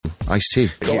iced tea.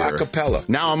 Go a cappella.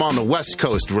 Now I'm on the West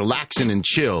Coast, relaxing and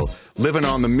chill, living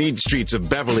on the mead streets of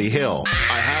Beverly Hill.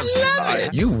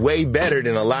 You way better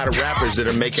than a lot of rappers that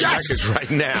are making records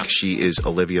right now. She is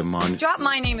Olivia Munn. Drop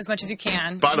my name as much as you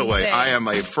can. By the way, I am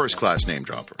a first-class name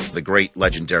dropper. The great,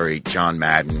 legendary John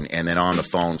Madden, and then on the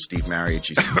phone, Steve Marriott.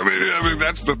 I mean,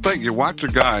 that's the thing. You watch a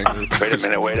guy. Wait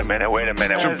a minute.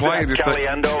 You're playing.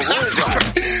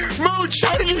 It's Mooch,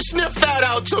 how did you sniff that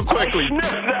out so quickly?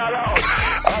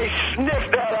 I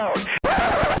sniffed that out.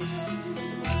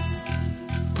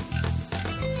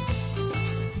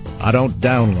 I don't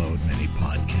download many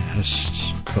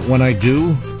podcasts, but when I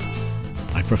do,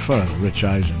 I prefer the Rich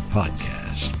Eisen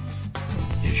podcast.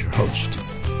 Here's your host,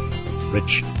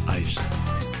 Rich Eisen.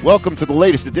 Welcome to the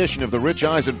latest edition of the Rich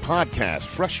Eisen podcast,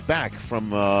 fresh back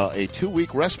from a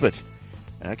 2-week respite.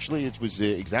 Actually, it was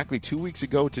exactly 2 weeks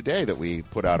ago today that we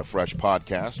put out a fresh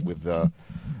podcast with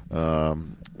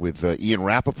Ian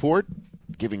Rappaport,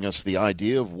 giving us the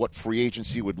idea of what free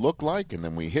agency would look like, and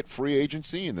then we hit free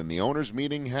agency, and then the owners'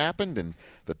 meeting happened, and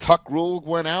the tuck rule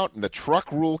went out, and the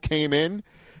truck rule came in,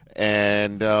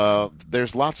 and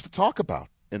there's lots to talk about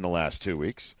in the last 2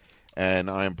 weeks. And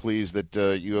I am pleased that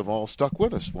you have all stuck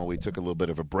with us while we took a little bit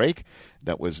of a break.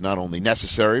 That was not only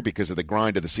necessary because of the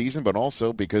grind of the season, but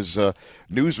also because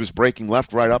news was breaking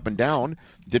left, right, up, and down.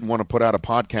 Didn't want to put out a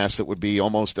podcast that would be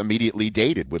almost immediately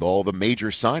dated with all the major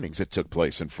signings that took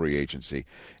place in free agency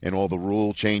and all the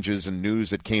rule changes and news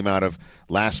that came out of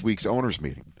last week's owners'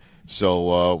 meeting.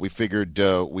 So we figured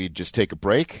we'd just take a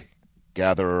break,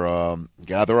 gather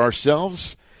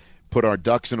ourselves, put our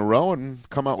ducks in a row, and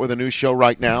come out with a new show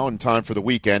right now in time for the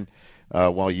weekend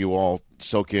while you all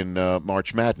soak in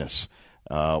March Madness,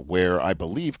 where I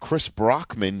believe Chris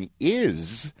Brockman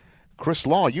is. Chris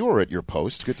Law, you were at your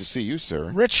post. Good to see you,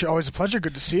 sir. Rich, always a pleasure.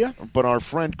 Good to see you. But our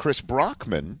friend Chris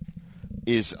Brockman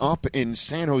is up in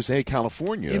San Jose,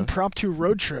 California. Impromptu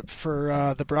road trip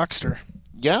for the Brockster.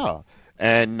 Yeah,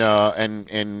 and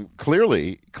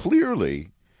clearly,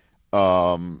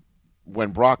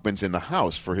 when Brockman's in the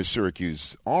house for his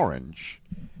Syracuse Orange,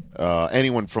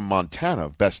 anyone from Montana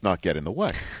best not get in the way.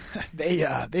 They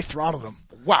throttled him.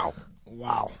 Wow.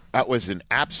 That was an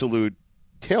absolute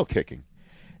tail kicking.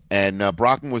 And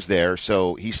Brockman was there,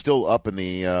 so he's still up in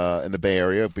the Bay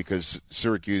Area because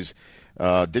Syracuse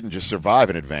didn't just survive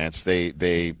in advance; they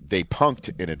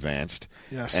punked in advance.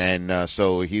 Yes. And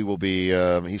so he will be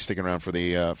he's sticking around for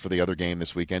the other game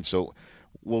this weekend. So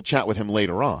we'll chat with him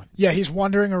later on. Yeah, he's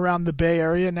wandering around the Bay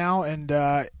Area now, and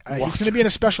he's going to be in a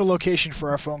special location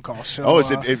for our phone call. So,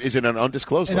 is it an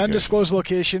undisclosed location? An undisclosed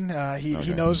location.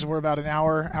 He knows we're about an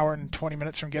hour and 20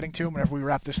 minutes from getting to him whenever we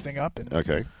wrap this thing up.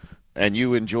 Okay. And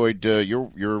you enjoyed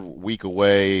your week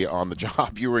away on the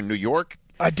job. You were in New York.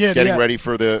 I did. Getting ready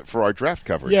for our draft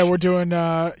coverage. Yeah, we're doing.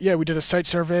 We did a site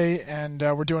survey, and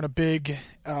we're doing a big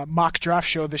mock draft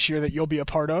show this year that you'll be a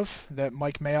part of. That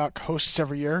Mike Mayock hosts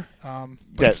every year.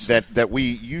 That we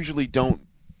usually don't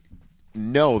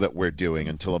know that we're doing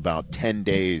until about 10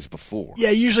 days before. Yeah,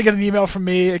 you usually get an email from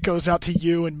me. It goes out to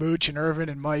you and Mooch and Irvin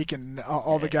and Mike and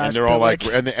all the guys. And they're all like,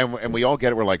 and we all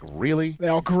get it. We're like, really? They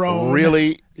all groan.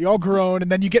 Really? You all groan,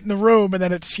 and then you get in the room, and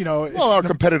then it's, our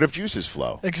competitive juices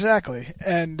flow. Exactly.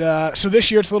 And so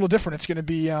this year it's a little different. It's going to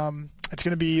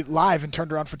be live and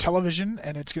turned around for television,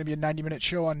 and it's going to be a 90-minute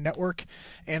show on network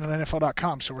and on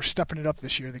NFL.com. So we're stepping it up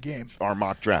this year, the game. Our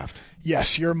mock draft.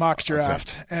 Yes, your mock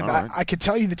draft. Okay. And right. I could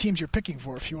tell you the teams you're picking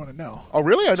for if you want to know. Oh,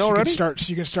 really? I know already?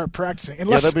 You can start practicing. Yeah,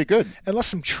 that'd be good. Unless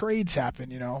some trades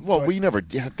happen, Well, we never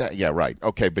did that. Yeah, right.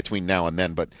 Okay, between now and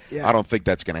then, but yeah. I don't think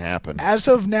that's going to happen. As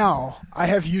of now, I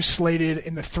have you slated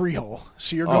in the 3-hole.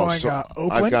 So you're going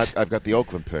Oakland. I've got the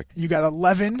Oakland pick. You got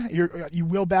 11. You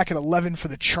wheel back at 11 for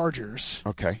the Chargers.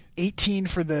 Okay. 18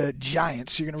 for the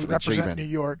Giants. You're going to represent New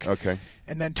York. Okay.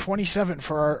 And then 27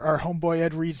 for our homeboy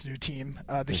Ed Reed's new team,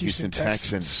 the Houston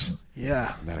Texans.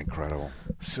 Yeah. Isn't that incredible?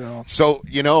 So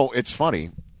it's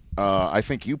funny. I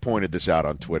think you pointed this out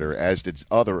on Twitter, as did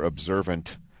other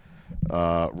observant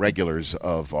regulars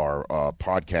of our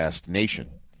podcast nation,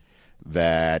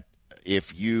 that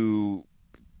if you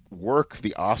work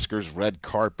the Oscars red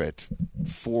carpet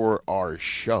for our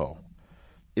show,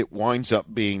 it winds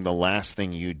up being the last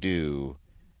thing you do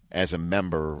as a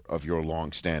member of your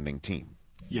long-standing team.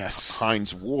 Yes.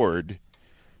 Hines Ward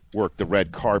worked the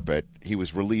red carpet. He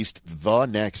was released the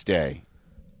next day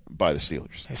by the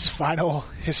Steelers. His final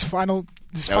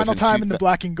time in the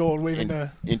black and gold, waving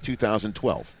in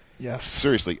 2012. Yes.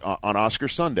 Seriously, on Oscar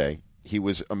Sunday, he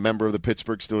was a member of the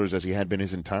Pittsburgh Steelers as he had been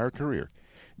his entire career.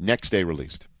 Next day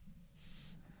released.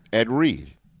 Ed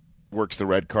Reed works the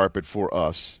red carpet for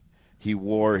us. He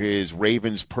wore his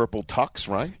Ravens purple tux,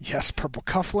 right? Yes, purple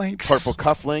cufflinks. Purple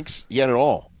cufflinks. He had it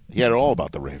all. He had it all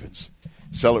about the Ravens.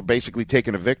 Basically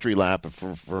taking a victory lap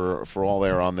for all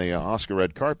there on the Oscar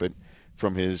red carpet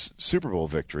from his Super Bowl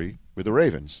victory with the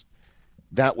Ravens.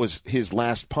 That was his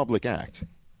last public act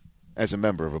as a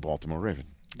member of a Baltimore Raven,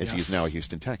 as he is now a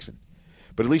Houston Texan.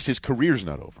 But at least his career's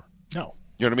not over. No.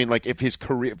 You know what I mean? Like, if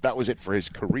that was it for his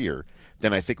career,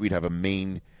 then I think we'd have a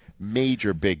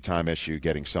major big-time issue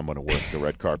getting someone to work the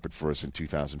red carpet for us in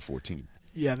 2014.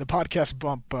 Yeah, the podcast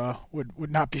bump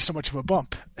would not be so much of a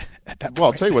bump at that point. Well,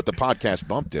 I'll tell you what the podcast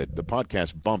bump did. The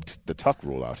podcast bumped the Tuck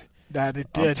rule out. That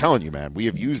it did. I'm telling you, man, we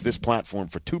have used this platform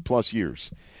for 2+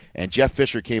 years. And Jeff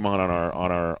Fisher came on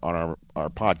our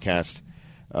podcast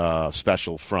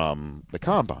special from the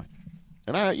Combine.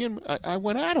 And I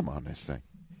went at him on this thing.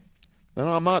 And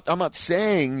I'm not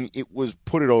saying it was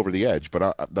put it over the edge,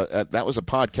 but that was a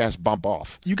podcast bump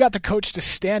off. You got the coach to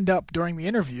stand up during the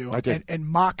interview and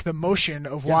mock the motion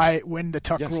of when the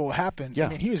Tuck rule happened. Yeah. I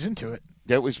mean, he was into it.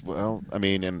 That was,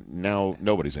 and now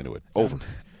nobody's into it. Over.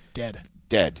 Dead.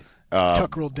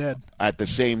 Tuck rule dead. At the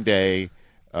same day,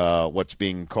 what's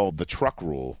being called the truck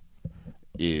rule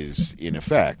is in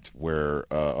effect, where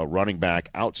a running back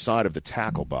outside of the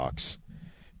tackle box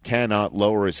cannot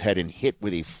lower his head and hit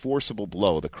with a forcible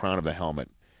blow the crown of the helmet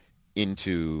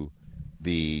into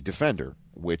the defender,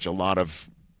 which a lot of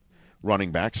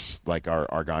running backs, like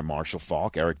our guy Marshall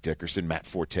Faulk, Eric Dickerson, Matt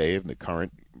Forte, and the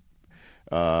current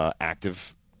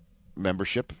active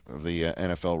membership of the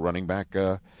NFL running back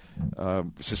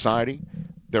society,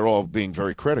 they're all being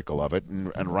very critical of it,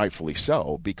 and rightfully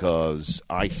so, because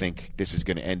I think this is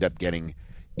going to end up getting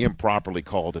improperly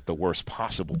called at the worst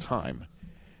possible time.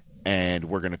 And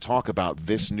we're going to talk about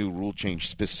this new rule change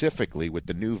specifically with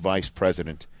the new vice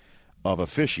president of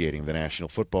officiating the National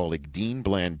Football League, Dean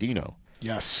Blandino.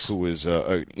 Yes. Who is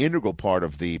an integral part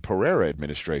of the Pereira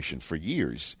administration for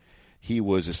years. He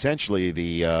was essentially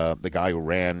the guy who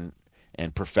ran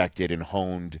and perfected and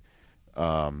honed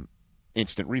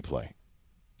instant replay.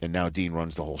 And now Dean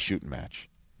runs the whole shooting match.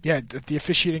 Yeah, the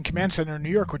officiating command center in New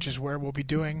York, which is where we'll be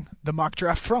doing the mock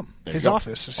draft from. His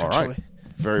office, essentially. All right.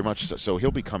 Very much so. So he'll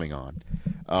be coming on.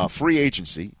 Free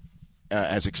agency,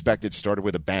 as expected, started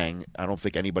with a bang. I don't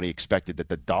think anybody expected that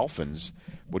the Dolphins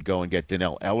would go and get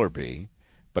Donnell Ellerbe,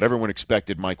 but everyone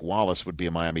expected Mike Wallace would be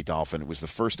a Miami Dolphin. It was the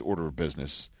first order of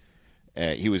business.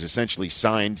 He was essentially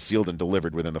signed, sealed, and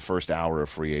delivered within the first hour of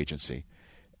free agency.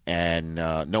 And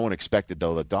no one expected,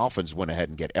 though, the Dolphins went ahead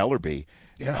and get Ellerbe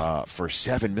for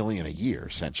 $7 million a year,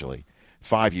 essentially.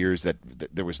 5 years that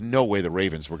there was no way the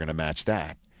Ravens were going to match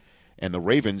that. And the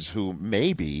Ravens, who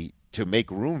maybe to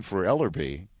make room for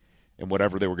Ellerbe and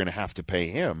whatever they were going to have to pay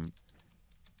him,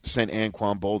 sent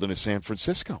Anquan Boldin to San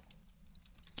Francisco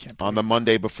on the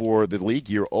Monday before the league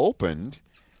year opened.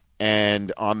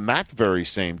 And on that very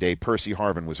same day, Percy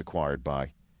Harvin was acquired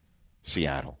by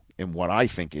Seattle in what I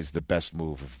think is the best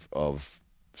move of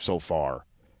so far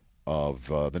of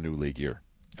the new league year.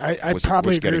 I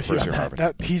probably agree with you on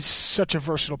that. He's such a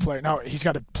versatile player. Now, he's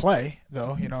got to play,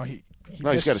 though. You know, he's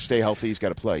got to stay healthy. He's got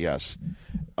to play, yes.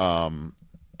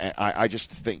 I just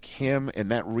think him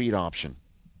and that read option,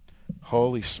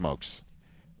 holy smokes,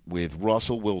 with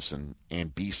Russell Wilson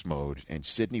and Beast Mode and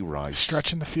Sidney Rice.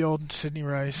 Stretching the field, Sidney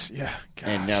Rice, yeah. Gosh.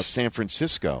 And now San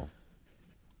Francisco,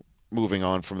 moving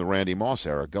on from the Randy Moss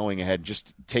era, going ahead and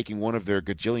just taking one of their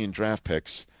gajillion draft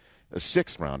picks, a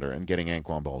 6th rounder, and getting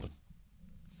Anquan Boldin.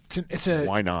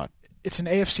 Why not? It's an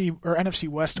AFC or NFC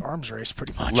West arms race,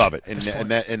 pretty much. Love it,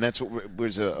 and that's what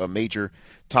was a major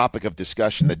topic of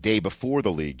discussion the day before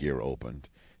the league year opened,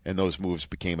 and those moves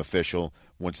became official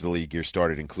once the league year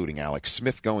started, including Alex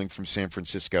Smith going from San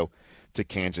Francisco to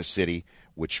Kansas City,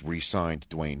 which re-signed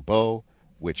Dwayne Bowe,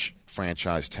 which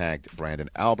franchise tagged Brandon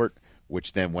Albert,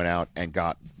 which then went out and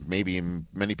got maybe in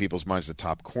many people's minds the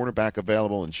top cornerback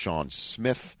available in Sean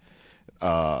Smith.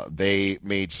 They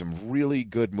made some really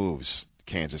good moves,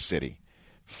 Kansas City,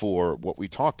 for what we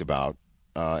talked about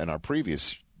in our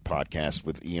previous podcast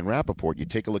with Ian Rappaport. You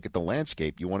take a look at the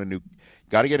landscape. You want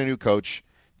got to get a new coach,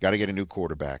 got to get a new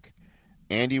quarterback.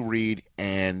 Andy Reid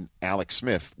and Alex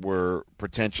Smith were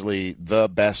potentially the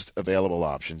best available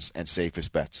options and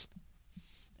safest bets.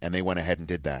 And they went ahead and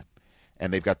did that.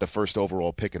 And they've got the first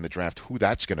overall pick in the draft. Who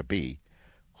that's going to be,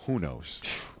 who knows?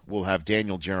 We'll have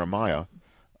Daniel Jeremiah.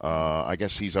 I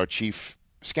guess he's our chief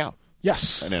scout.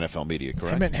 Yes. In NFL media,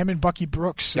 correct? Him and Bucky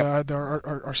Brooks are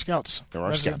scouts. They're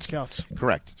our scouts.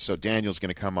 Correct. So Daniel's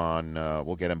going to come on.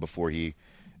 We'll get him before he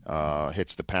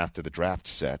hits the path to the draft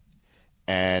set.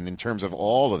 And in terms of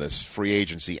all of this, free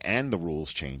agency and the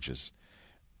rules changes,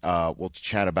 we'll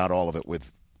chat about all of it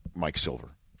with Mike Silver.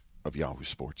 of Yahoo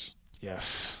Sports.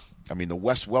 Yes. I mean, the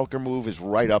Wes Welker move is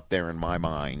right up there in my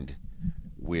mind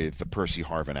with the Percy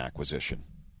Harvin acquisition.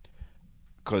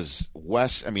 Because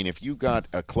Wes, I mean, if you got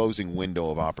a closing window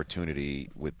of opportunity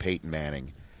with Peyton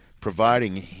Manning,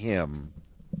 providing him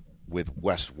with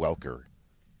Wes Welker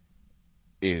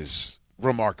is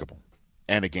remarkable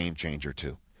and a game changer,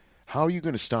 too. How are you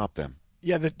going to stop them?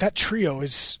 Yeah, that trio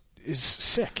is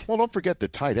sick. Well, don't forget the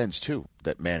tight ends, too,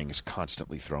 that Manning is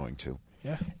constantly throwing to.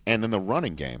 Yeah. And then the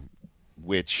running game,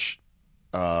 which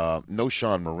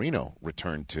Noshawn Marino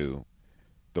returned to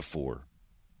the fore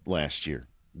last year.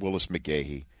 Willis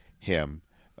McGahee, him.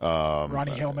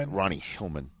 Ronnie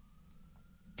Hillman.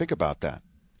 Think about that.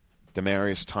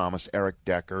 Demaryius Thomas, Eric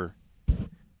Decker.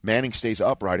 Manning stays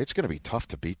upright. It's going to be tough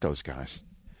to beat those guys.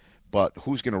 But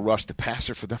who's going to rush the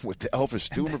passer for them with the Elvis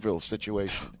Dumervil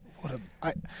situation?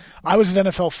 I was at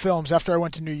NFL Films. After I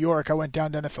went to New York, I went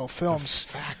down to NFL Films.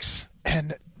 Facts.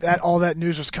 And all that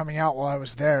news was coming out while I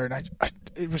was there. And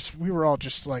we were all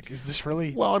just like, is this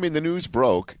really? Well, I mean, the news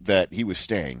broke that he was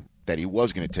staying, that he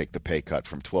was going to take the pay cut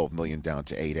from $12 million down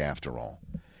to $8 million after all.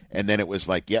 And then it was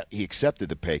like, yeah, he accepted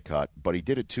the pay cut, but he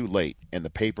did it too late, and the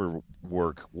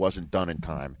paperwork wasn't done in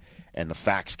time, and the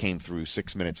fax came through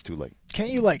 6 minutes too late.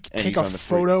 Can't you, take a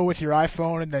photo with your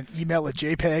iPhone and then email a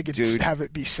JPEG and just have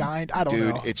it be signed? I don't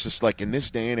know. Dude, it's just like in this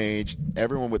day and age,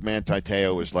 everyone with Manti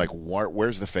Te'o is like,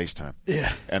 where's the FaceTime?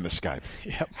 Yeah. And the Skype.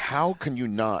 Yep. How can you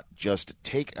not just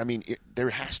take – I mean, there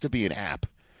has to be an app,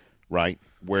 right,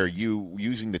 where you,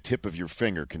 using the tip of your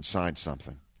finger, can sign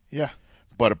something. Yeah.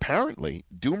 But apparently,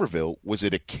 Dumervil was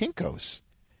at a Kinko's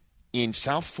in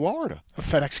South Florida. A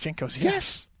FedEx Kinko's, yeah.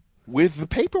 Yes, with the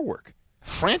paperwork,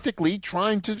 frantically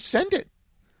trying to send it.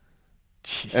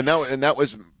 Jeez. And that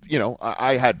was,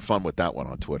 I had fun with that one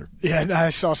on Twitter. Yeah, I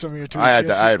saw some of your tweets.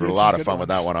 I had a lot of fun with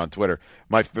that one on Twitter.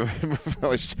 My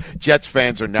Jets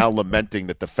fans are now lamenting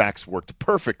that the fax worked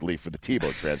perfectly for the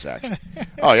Tebow transaction.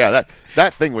 Oh yeah,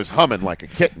 that thing was humming like a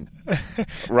kitten,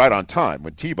 right on time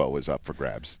when Tebow was up for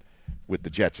grabs with the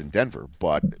Jets in Denver.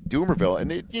 But Dumervil,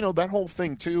 and that whole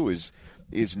thing too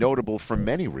is notable for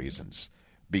many reasons,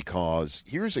 because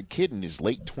here's a kid in his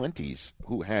late 20s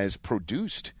who has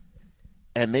produced,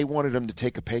 and they wanted him to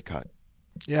take a pay cut.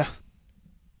 Yeah.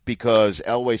 Because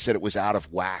Elway said it was out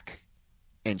of whack.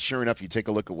 And sure enough, you take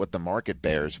a look at what the market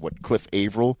bears. What, Cliff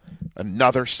Averill,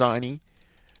 another signee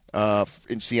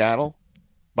in Seattle,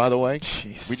 by the way.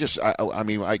 Jeez.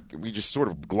 We just sort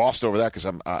of glossed over that because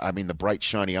the bright,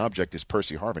 shiny object is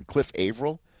Percy Harvin. Cliff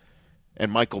Averill and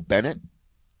Michael Bennett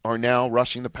are now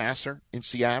rushing the passer in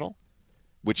Seattle,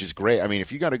 which is great. I mean,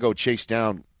 if you got to go chase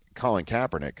down Colin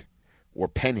Kaepernick or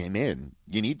pen him in,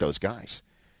 you need those guys.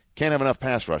 Can't have enough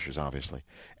pass rushers, obviously.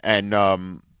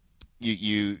 And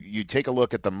you take a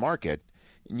look at the market,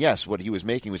 and yes, what he was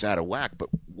making was out of whack, but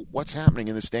what's happening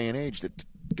in this day and age that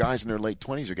guys in their late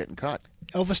 20s are getting cut?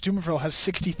 Elvis Dumervil has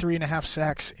 63.5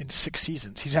 sacks in 6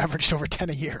 seasons. He's averaged over 10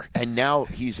 a year. And now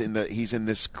he's in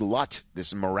this glut,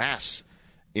 this morass,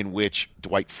 in which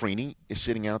Dwight Freeney is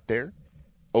sitting out there,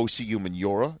 Osi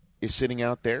Umenyiora is sitting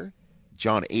out there,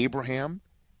 John Abraham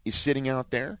is sitting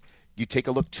out there. You take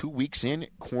a look 2 weeks in,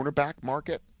 cornerback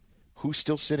market, who's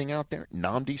still sitting out there?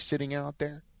 Nnamdi's sitting out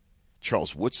there.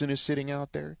 Charles Woodson is sitting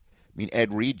out there. I mean,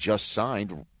 Ed Reed just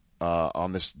signed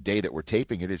on this day that we're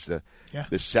taping it. It's the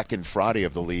second Friday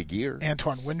of the league year.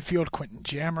 Antoine Winfield, Quentin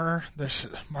Jammer, there's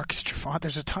Marcus Trufant.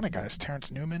 There's a ton of guys.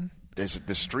 Terrence Newman.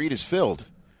 The street is filled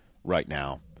right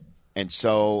now. And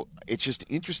so it's just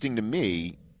interesting to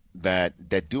me that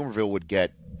Dumervil would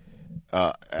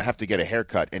have to get a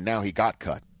haircut, and now he got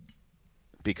cut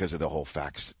because of the whole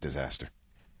fax disaster.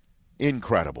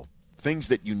 Incredible. Things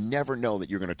that you never know that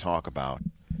you're going to talk about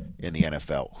in the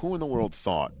NFL. Who in the world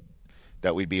thought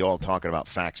that we'd be all talking about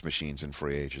fax machines in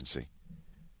free agency?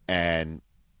 And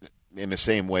in the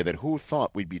same way that who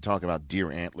thought we'd be talking about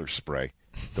deer antler spray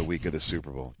the week of the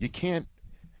Super Bowl? You can't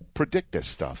predict this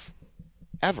stuff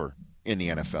ever in the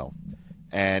NFL.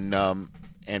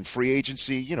 And free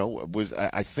agency,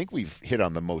 I think we've hit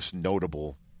on the most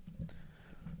notable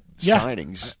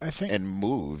signings and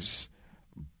moves.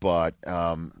 But,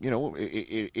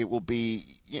 it will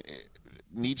be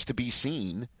needs to be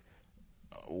seen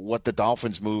what the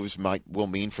Dolphins' moves will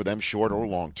mean for them short or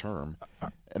long term.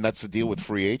 And that's the deal with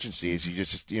free agency is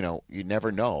you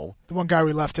never know. The one guy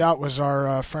we left out was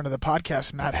our friend of the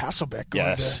podcast, Matt Hasselbeck,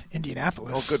 going to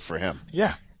Indianapolis. Oh, good for him.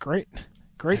 Yeah, great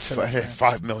setup.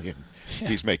 $5 million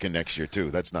he's making next year,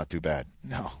 too. That's not too bad.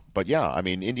 No. But, yeah, I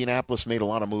mean, Indianapolis made a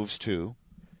lot of moves, too.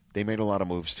 They made a lot of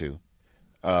moves, too.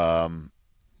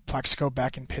 Plaxico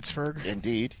back in Pittsburgh.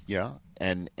 Indeed, yeah.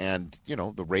 And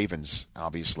the Ravens,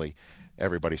 obviously.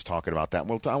 everybody's talking about that.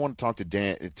 Well, I want to talk to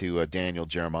Daniel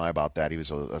Jeremiah about that. He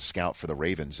was a scout for the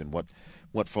Ravens, and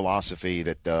what philosophy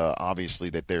that obviously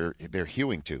that they're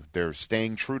hewing to. They're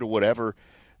staying true to whatever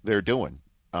they're doing,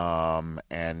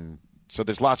 and so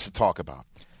there's lots to talk about.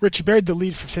 Rich, you buried the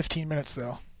lead for 15 minutes,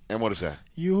 though. And what is that?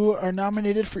 You are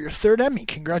nominated for your third Emmy.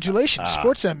 Congratulations,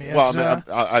 Sports Emmy.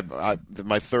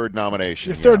 My third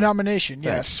nomination. Your third nomination,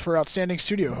 yes, for Outstanding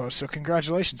Studio Host. So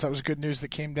congratulations. That was good news that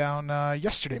came down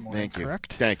yesterday morning,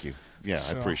 correct? Thank you. Yeah,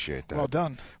 so, I appreciate that. Well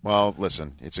done. Well,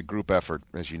 listen, it's a group effort,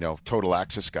 as you know. Total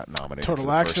Access got nominated. Total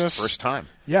Access. First time.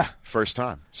 Yeah. First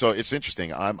time. So it's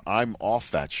interesting. I'm off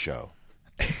that show,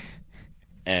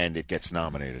 and it gets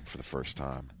nominated for the first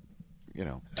time,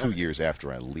 2 years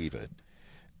after I leave it.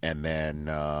 And then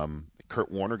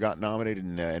Kurt Warner got nominated,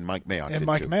 and Mike Mayock did too.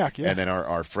 Mayock, yeah. And then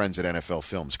our friends at NFL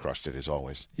Films crushed it, as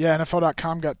always. Yeah,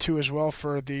 NFL.com got 2 as well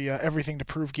for the Everything to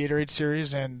Prove Gatorade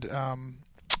series and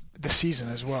the season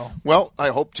as well. Well, I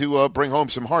hope to bring home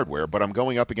some hardware, but I'm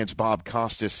going up against Bob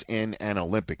Costas in an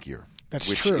Olympic year. That's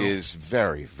which true. Which is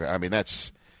very, very, I mean,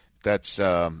 that's like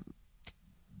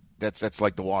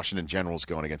the Washington Generals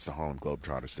going against the Harlem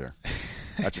Globetrotters there.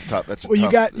 That's a tough. Well, you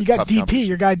got DP.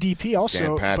 Your guy DP also.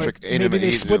 Dan Patrick. But maybe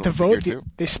they split the vote.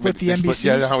 They split the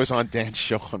NBC. I was on Dan's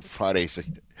show on Friday.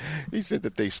 He said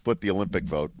that they split the Olympic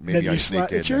vote. Maybe I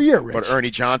sneak in. It's your year, Rich. But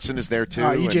Ernie Johnson is there too.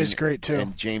 EJ's great too.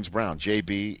 And James Brown,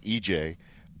 JB, EJ,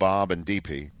 Bob, and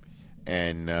DP,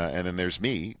 and then there's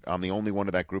me. I'm the only one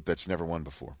of that group that's never won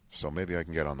before. So maybe I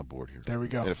can get on the board here. There we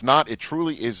go. And if not, it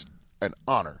truly is an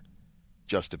honor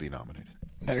just to be nominated.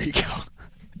 There you go.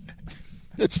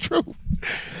 It's true.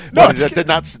 No, did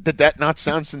that not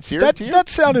sound sincere to you? That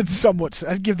sounded somewhat.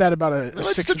 I'd give that about a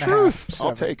That's 6.5. the truth.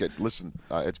 I'll take it. Listen,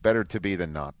 it's better to be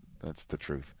than not. That's the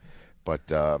truth. But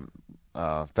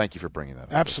thank you for bringing that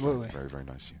up. Absolutely. Very, very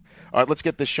nice of you. All right, let's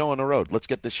get this show on the road.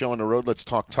 Let's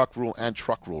talk tuck rule and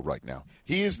truck rule right now.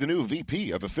 He is the new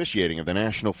VP of officiating of the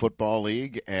National Football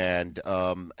League and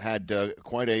had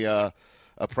quite a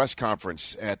press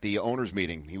conference at the owners'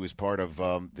 meeting. He was part of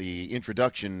the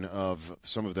introduction of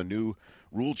some of the new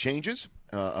rule changes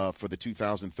for the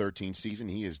 2013 season.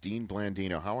 He is Dean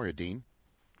Blandino. How are you, Dean?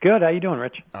 Good. How you doing,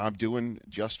 Rich? I'm doing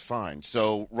just fine.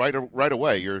 So right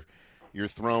away, you're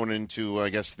thrown into, I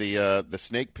guess, the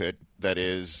snake pit that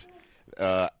is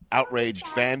outraged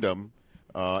fandom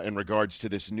in regards to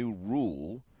this new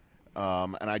rule.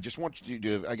 And I just want you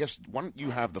to, I guess, why don't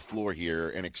you have the floor here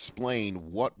and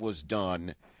explain what was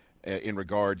done in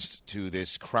regards to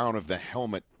this crown of the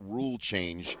helmet rule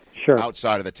change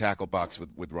outside of the tackle box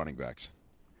with running backs?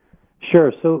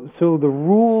 Sure. So the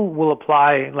rule will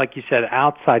apply, like you said,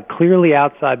 clearly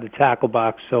outside the tackle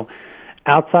box. So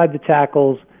outside the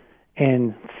tackles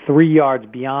and 3 yards,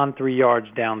 beyond 3 yards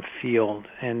downfield.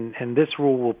 And this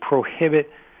rule will prohibit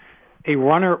a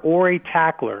runner or a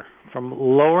tackler from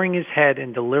lowering his head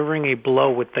and delivering a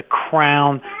blow with the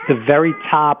crown, the very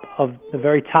top of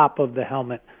the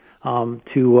helmet,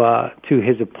 to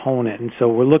his opponent. And so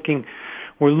we're looking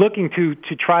to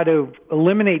try to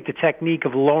eliminate the technique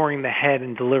of lowering the head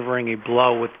and delivering a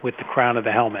blow with the crown of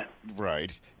the helmet.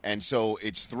 Right. And so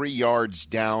it's 3 yards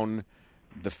down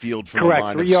the field from Correct. the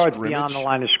line 3 of yards scrimmage? Beyond the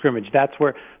line of scrimmage. That's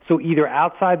where. So either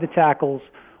outside the tackles,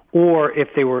 or if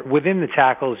they were within the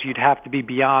tackles, you'd have to be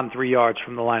beyond 3 yards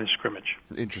from the line of scrimmage.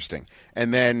 Interesting.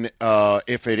 And then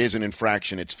if it is an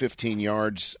infraction, it's 15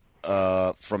 yards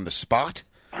from the spot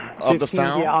of the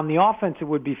foul? Yeah, on the offense, it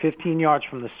would be 15 yards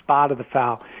from the spot of the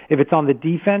foul. If it's on the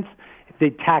defense,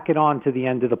 they'd tack it on to the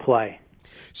end of the play.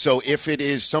 So if it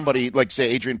is somebody, like, say,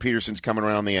 Adrian Peterson's coming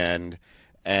around the end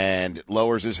and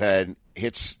lowers his head,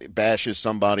 bashes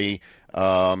somebody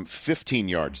 15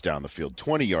 yards down the field,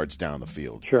 20 yards down the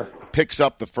field, sure, picks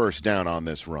up the first down on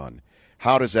this run,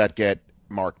 how does that get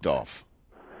marked off?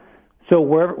 So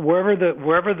wherever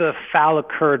the foul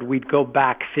occurred, we'd go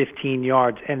back 15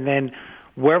 yards, and then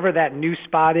wherever that new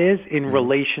spot is in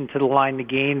relation to the line to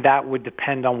gain, that would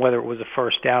depend on whether it was a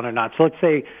first down or not. So let's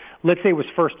say it was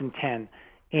 1st and 10.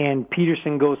 And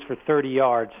Peterson goes for 30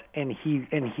 yards, and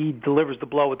he delivers the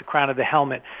blow with the crown of the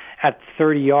helmet at the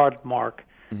 30-yard mark.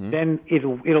 Then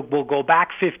we'll go back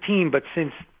 15, but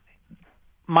since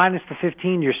minus the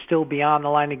 15, you're still beyond the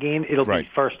line of gain. It'll be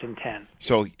 1st and 10.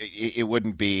 So it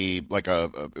wouldn't be like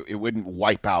it wouldn't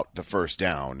wipe out the first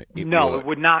down. It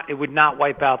would not. It would not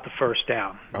wipe out the first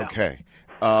down. No. Okay.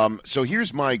 So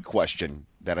here's my question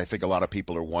that I think a lot of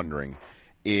people are wondering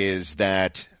is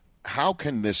that. How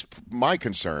can this? My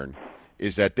concern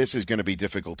is that this is going to be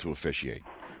difficult to officiate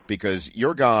because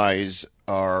your guys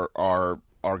are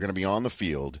going to be on the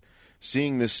field,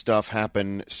 seeing this stuff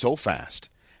happen so fast,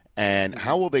 And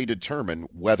how will they determine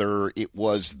whether it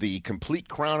was the complete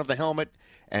crown of the helmet?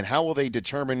 And how will they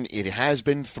determine it has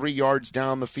been 3 yards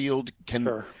down the field?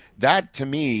 That to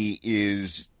me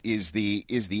is the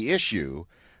issue,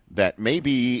 that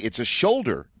maybe it's a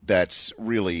shoulder that's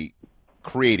really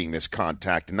creating this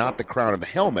contact and not the crown of the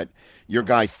helmet. Your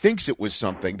guy thinks it was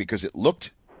something because it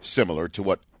looked similar to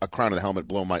what a crown of the helmet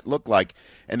blow might look like,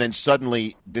 and then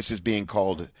suddenly this is being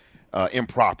called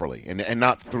improperly and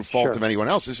not through fault of anyone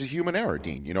else. This is human error,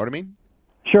 Dean. You know what I mean?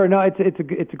 Sure. No,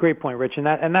 it's a great point, Rich, and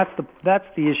that's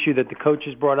the issue that the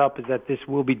coaches brought up, is that this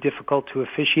will be difficult to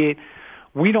officiate.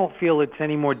 We don't feel it's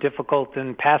any more difficult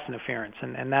than pass interference,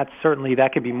 and that's certainly,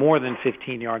 that could be more than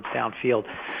 15 yards downfield.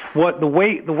 The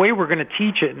way we're going to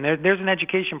teach it, and there's an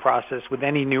education process with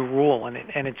any new rule,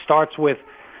 and it starts with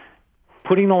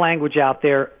putting the language out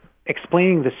there,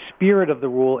 explaining the spirit of the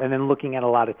rule, and then looking at a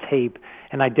lot of tape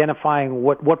and identifying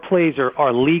what plays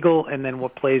are legal and then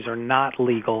what plays are not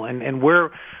legal. And we're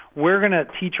going to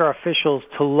teach our officials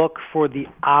to look for the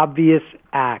obvious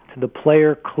act, the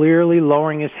player clearly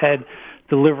lowering his head,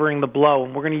 delivering the blow.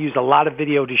 And we're going to use a lot of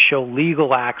video to show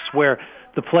legal acts where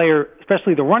the player,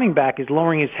 especially the running back, is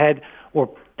lowering his head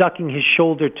or ducking his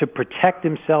shoulder to protect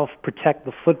himself, protect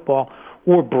the football,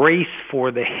 or brace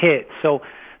for the hit. So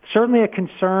certainly a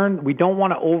concern. We don't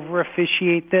want to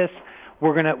over-officiate this.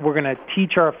 We're gonna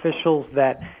teach our officials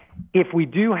that if we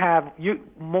do have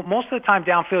most of the time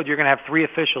downfield, you're going to have 3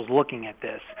 officials looking at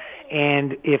this,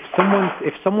 and if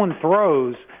someone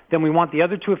throws, then we want the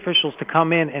other 2 officials to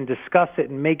come in and discuss it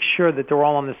and make sure that they're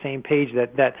all on the same page.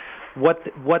 That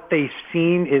what they've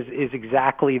seen is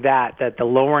exactly that the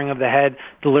lowering of the head,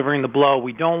 delivering the blow.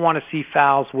 We don't want to see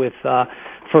fouls with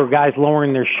for guys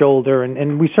lowering their shoulder,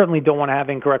 and we certainly don't want to have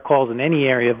incorrect calls in any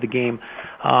area of the game.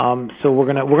 So we're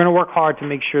gonna work hard to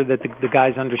make sure that the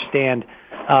guys understand,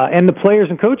 and the players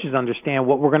and coaches understand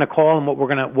what we're gonna call and what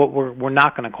we're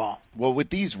not gonna call. Well, with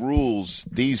these rules,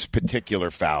 these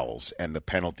particular fouls and the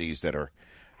penalties that are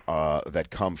that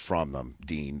come from them,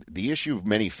 Dean, the issue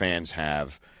many fans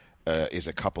have is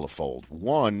a couple of fold.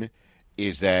 One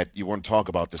is that you want to talk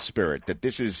about the spirit, that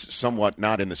this is somewhat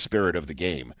not in the spirit of the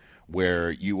game,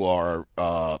 where you are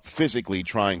physically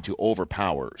trying to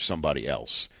overpower somebody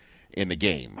else in the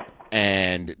game.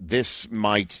 And this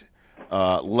might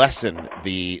lessen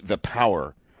the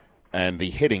power and the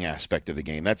hitting aspect of the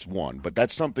game. That's one. But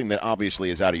that's something that obviously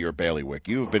is out of your bailiwick.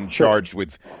 You've been charged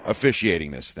with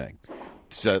officiating this thing.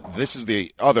 So this is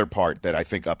the other part that I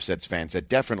think upsets fans, that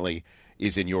definitely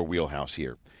is in your wheelhouse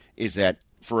here, is that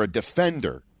for a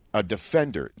defender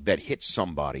that hits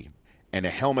somebody and a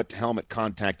helmet-to-helmet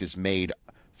contact is made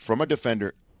from a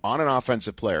defender on an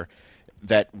offensive player,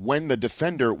 that when the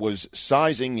defender was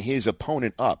sizing his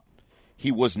opponent up,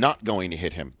 he was not going to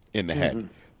hit him in the head.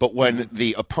 But when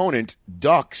the opponent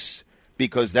ducks,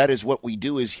 because that is what we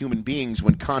do as human beings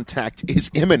when contact is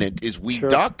imminent, is we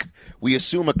duck, we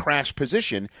assume a crash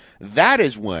position, that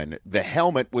is when the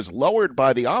helmet was lowered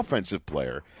by the offensive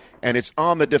player, and it's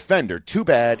on the defender. Too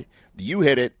bad. You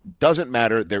hit it. Doesn't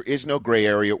matter. There is no gray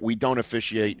area. We don't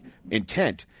officiate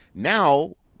intent.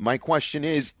 Now, my question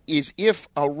is if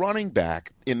a running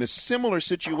back in the similar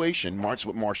situation, what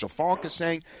Marshall Falk is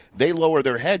saying, they lower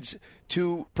their heads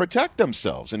to protect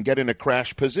themselves and get in a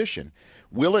crash position,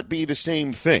 will it be the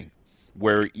same thing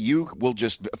where you will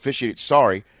just officiate,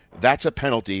 sorry, that's a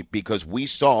penalty because we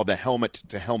saw the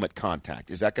helmet-to-helmet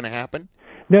contact? Is that going to happen?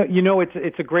 No,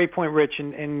 it's a great point, Rich,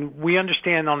 and we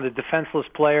understand on the defenseless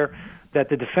player that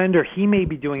the defender, he may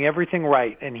be doing everything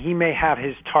right, and he may have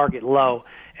his target low,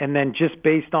 and then just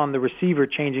based on the receiver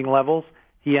changing levels,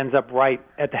 he ends up right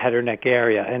at the head or neck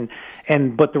area.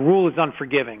 But the rule is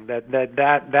unforgiving.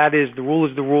 That is, the rule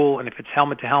is the rule, and if it's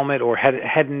helmet to helmet or head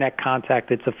and neck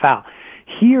contact, it's a foul.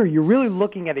 Here, you're really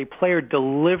looking at a player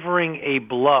delivering a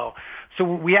blow. So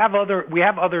we have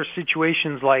other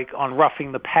situations like on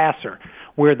roughing the passer,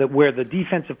 where the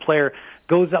defensive player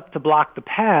goes up to block the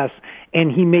pass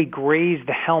and he may graze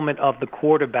the helmet of the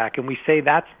quarterback, and we say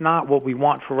that's not what we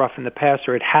want for roughing the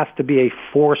passer. It has to be a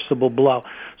forcible blow.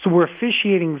 So we're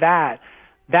officiating that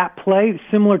play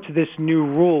similar to this new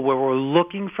rule where we're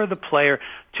looking for the player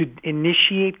to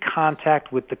initiate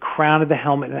contact with the crown of the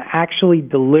helmet and actually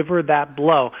deliver that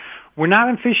blow. We're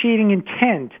not officiating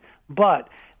intent, but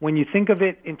when you think of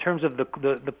it in terms of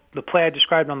the play I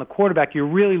described on the quarterback, you're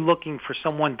really looking for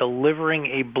someone delivering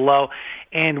a blow,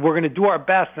 and we're going to do our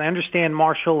best. And I understand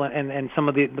Marshall and some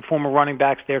of the former running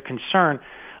backs, their concern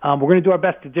We're going to do our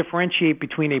best to differentiate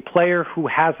between a player who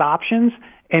has options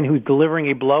and who's delivering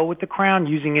a blow with the crown,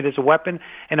 using it as a weapon,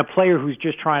 and a player who's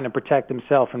just trying to protect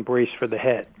himself and brace for the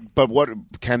hit. But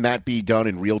can that be done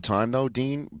in real time, though,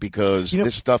 Dean? Because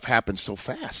this stuff happens so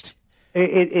fast.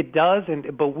 It does,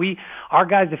 but our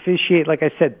guys officiate, like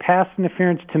I said, pass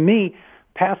interference. To me,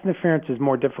 pass interference is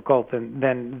more difficult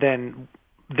than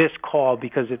this call,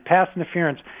 because at pass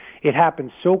interference, it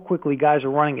happens so quickly. Guys are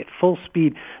running at full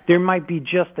speed. There might be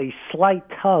just a slight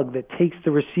tug that takes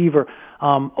the receiver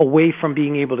away from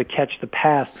being able to catch the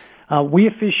pass. We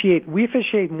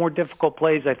officiate more difficult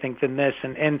plays, I think, than this,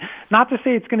 and not to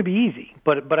say it's going to be easy,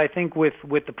 but I think with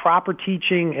the proper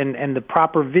teaching and the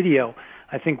proper video,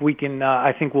 I think we can.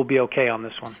 I think we'll be okay on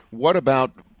this one. What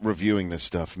about reviewing this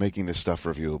stuff, making this stuff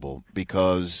reviewable?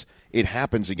 Because it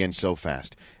happens again so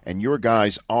fast, and your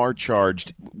guys are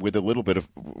charged with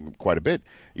quite a bit.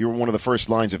 You're one of the first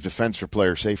lines of defense for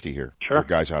player safety here. Sure. Your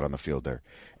guys out on the field there,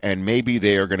 and maybe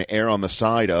they are going to err on the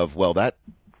side of, well, that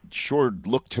sure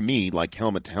looked to me like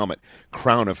helmet to helmet,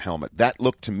 crown of helmet. That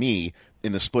looked to me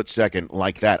in the split second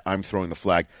like that. I'm throwing the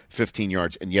flag 15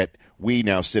 yards, and yet we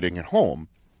now sitting at home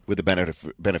with the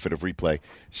benefit of replay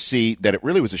see that it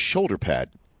really was a shoulder pad,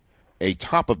 a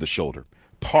top of the shoulder,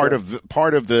 part of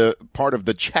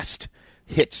the chest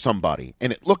hit somebody,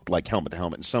 and it looked like helmet to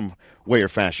helmet in some way or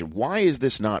fashion. Why is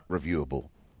this not reviewable,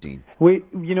 Dean? We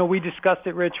discussed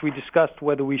it, Rich. We discussed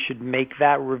whether we should make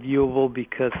that reviewable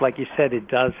because, like you said, it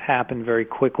does happen very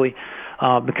quickly.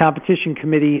 The competition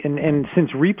committee, and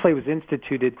since replay was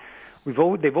instituted,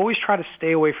 they've always tried to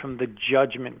stay away from the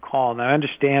judgment call. And I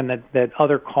understand that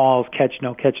other calls, catch,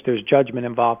 no catch, there's judgment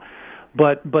involved,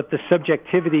 but the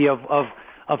subjectivity of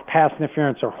pass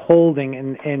interference or holding,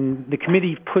 and the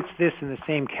committee puts this in the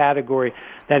same category,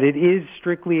 that it is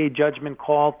strictly a judgment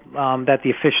call that the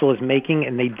official is making,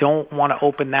 and they don't want to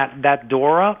open that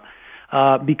door up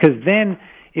because then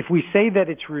if we say that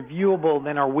it's reviewable,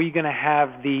 then are we going to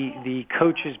have the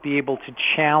coaches be able to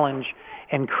challenge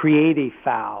and create a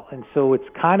foul? And so it's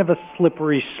kind of a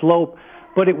slippery slope,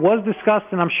 but it was discussed,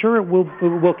 and I'm sure it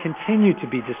will continue to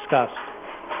be discussed.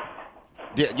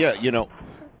 Yeah,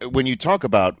 when you talk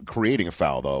about creating a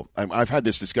foul, though, I've had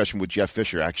this discussion with Jeff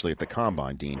Fisher actually at the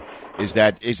Combine, Dean, is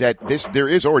that there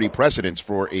is already precedence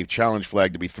for a challenge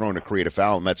flag to be thrown to create a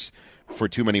foul, and that's for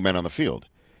too many men on the field.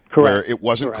 Correct. Where it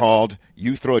wasn't called,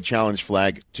 you throw a challenge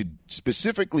flag to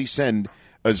specifically send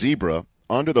a zebra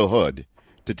under the hood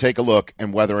to take a look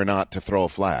and whether or not to throw a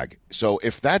flag. So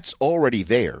if that's already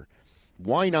there,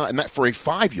 why not? And that for a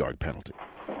 5-yard penalty.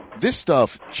 This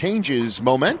stuff changes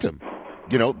momentum.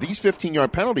 These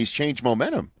 15-yard penalties change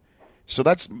momentum. So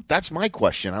that's my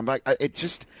question. I'm like,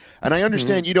 and I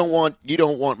understand you don't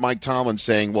want Mike Tomlin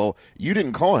saying, well, you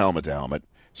didn't call helmet to helmet,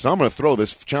 so I'm going to throw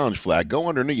this challenge flag, go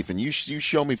underneath, and you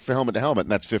show me helmet to helmet,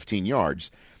 and that's 15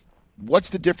 yards. What's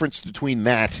the difference between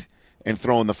that and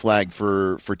throwing the flag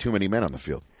for too many men on the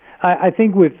field? I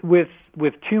think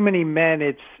with too many men,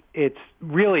 it's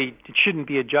really, it shouldn't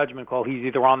be a judgment call. He's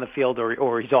either on the field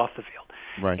or he's off the field.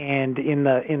 Right. And in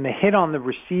the hit on the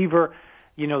receiver,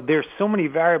 there's so many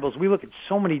variables. We look at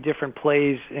so many different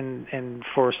plays and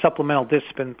for supplemental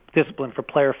discipline for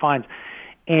player fines.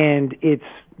 And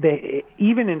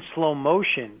even in slow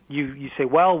motion, you say,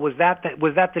 well, was that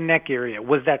the neck area?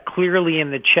 Was that clearly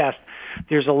in the chest?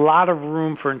 There's a lot of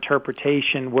room for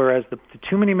interpretation, whereas the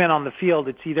too many men on the field,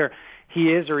 it's either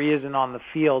he is or he isn't on the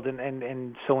field.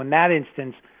 And so in that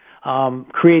instance,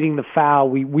 creating the foul,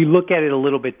 we look at it a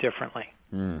little bit differently.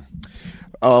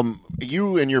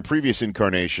 You in your previous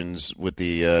incarnations with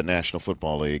the National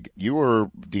Football League,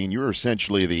 Dean, you were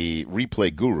essentially the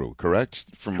replay guru, correct?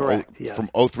 Correct, yeah. From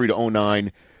 03 to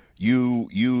 09, you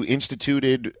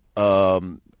instituted,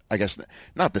 I guess,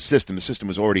 not the system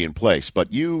was already in place,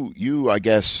 but you I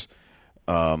guess,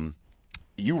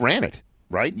 you ran it,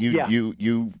 right?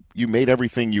 You made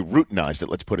everything, you routinized it,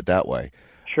 let's put it that way.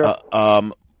 Sure.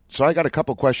 So I got a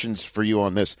couple questions for you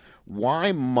on this.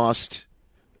 Why must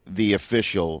the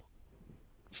official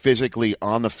physically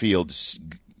on the field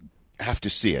have to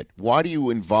see it? Why do you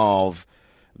involve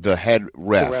the head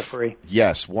ref? The referee.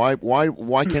 Yes. Why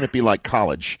can't it be like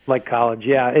college? Like college,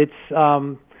 yeah. It's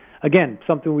again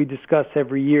something we discuss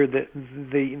every year. That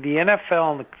the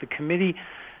NFL and the committee,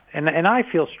 and I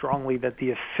feel strongly that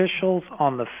the officials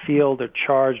on the field are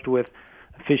charged with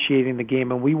officiating the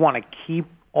game, and we want to keep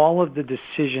all of the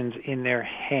decisions in their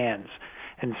hands.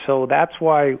 And so that's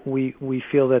why we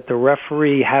feel that the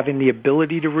referee having the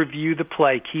ability to review the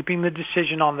play, keeping the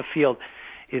decision on the field,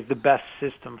 is the best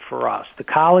system for us. The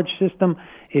college system,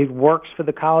 it works for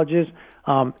the colleges.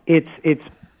 It's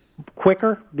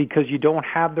quicker because you don't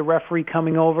have the referee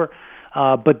coming over.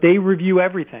 But they review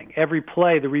everything. Every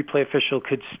play, the replay official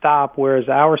could stop, whereas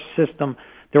our system,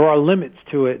 there are limits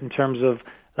to it in terms of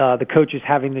the coaches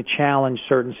having to challenge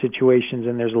certain situations,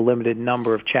 and there's a limited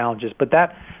number of challenges. But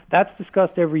that's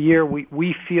discussed every year.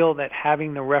 We feel that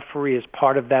having the referee as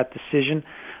part of that decision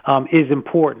is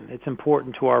important. It's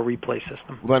important to our replay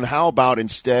system. Then how about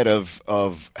instead of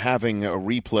having a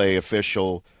replay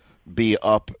official be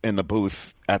up in the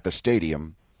booth at the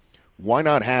stadium, why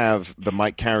not have the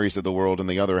Mike Carries of the world and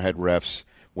the other head refs,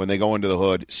 when they go into the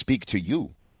hood, speak to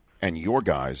you and your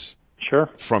guys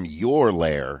from your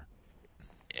lair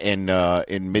in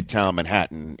Midtown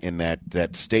Manhattan, in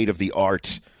that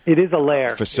state-of-the-art it is a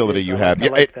lair facility you have.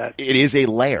 It is a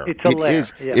lair. It's a lair.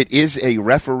 It is a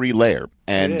referee lair.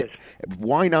 And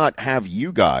why not have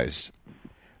you guys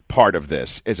part of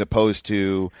this, as opposed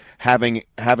to having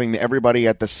everybody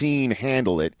at the scene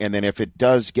handle it, and then if it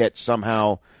does get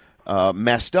somehow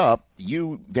messed up,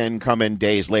 you then come in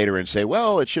days later and say,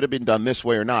 well, it should have been done this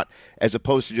way or not, as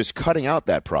opposed to just cutting out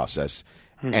that process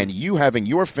and you having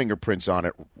your fingerprints on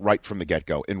it right from the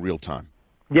get-go in real time.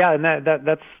 Yeah, and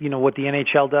that's what the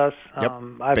NHL does.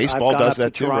 Yep. Baseball does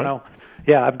that too, right?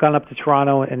 Yeah, I've gone up to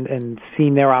Toronto and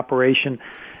seen their operation.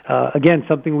 Again,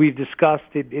 something we've discussed.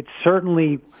 It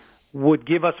certainly would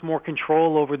give us more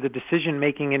control over the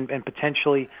decision-making and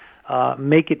potentially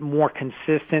make it more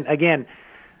consistent. Again,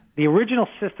 the original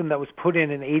system that was put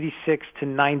in 86 to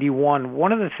 91,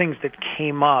 one of the things that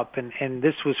came up, and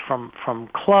this was from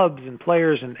clubs and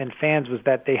players and fans, was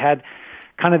that they had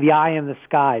kind of the eye in the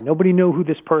sky. Nobody knew who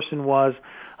this person was,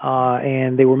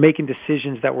 and they were making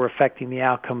decisions that were affecting the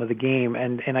outcome of the game.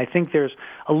 And I think there's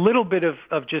a little bit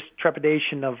of just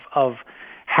trepidation of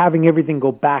having everything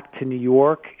go back to New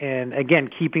York, and again,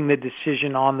 keeping the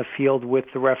decision on the field with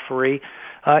the referee.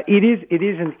 It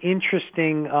is an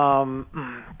interesting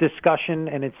discussion,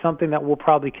 and it's something that we'll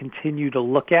probably continue to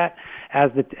look at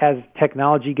as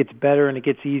technology gets better and it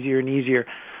gets easier and easier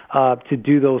to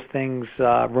do those things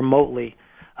remotely.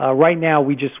 Right now,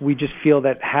 we just feel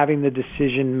that having the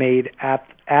decision made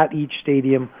at each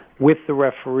stadium with the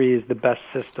referee is the best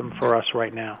system for us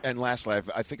right now. And lastly,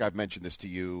 I think I've mentioned this to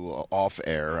you off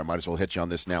air. I might as well hit you on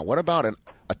this now. What about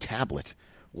a tablet?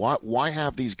 Why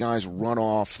have these guys run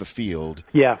off the field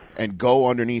and go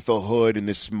underneath the hood in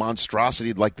this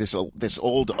monstrosity like this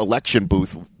old election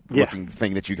booth looking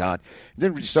thing that you got?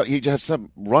 Then you just have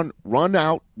some run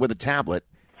out with a tablet,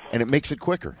 and it makes it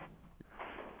quicker.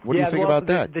 What do you think about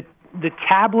that? The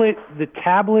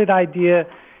tablet idea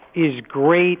is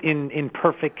great in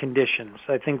perfect conditions.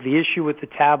 I think the issue with the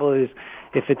tablet is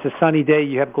if it's a sunny day,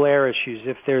 you have glare issues.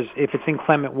 If it's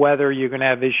inclement weather, you're going to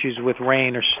have issues with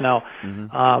rain or snow.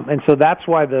 And so that's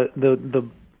why the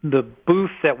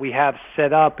booth that we have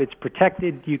set up, it's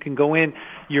protected. You can go in,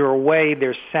 you're away.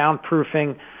 There's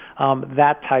soundproofing,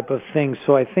 that type of thing.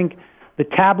 So I think the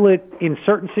tablet in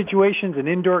certain situations, an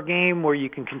indoor game where you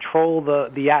can control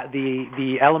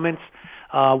the elements,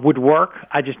 would work.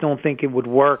 I just don't think it would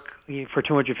work for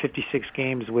 256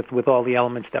 games with all the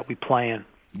elements that we play in.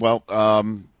 Well,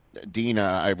 Dean,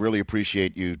 I really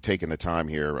appreciate you taking the time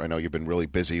here. I know you've been really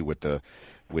busy with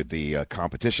the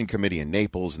competition committee in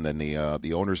Naples and then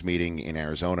the owners meeting in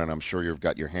Arizona, and I'm sure you've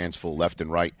got your hands full left and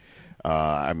right.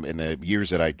 I'm in the years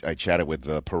that I chatted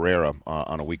with Pereira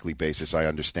on a weekly basis, I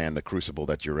understand the crucible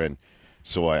that you're in.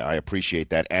 So I appreciate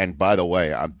that. And by the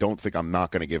way, I don't think I'm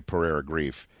not going to give Pereira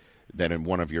grief that in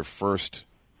one of your first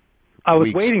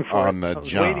weeks on the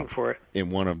job, in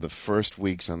one of the first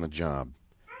weeks on the job,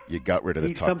 you got rid of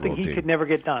the tuck rule, something he Dean. could never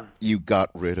get done. You got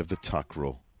rid of the tuck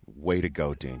rule. Way to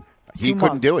go, Dean. He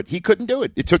couldn't do it. He couldn't do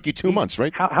it. It took you 2 months,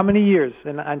 right? How many years?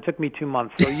 And it took me 2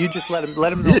 months. So you just let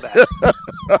him know that.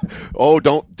 Oh,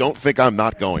 don't think I'm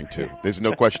not going to. There's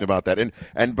no question about that.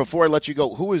 And before I let you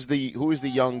go, who is the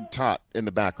young tot in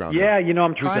the background? Yeah, there?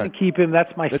 I'm trying to keep him.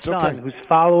 That's my son who's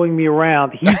following me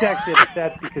around. He's actually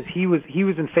upset because he was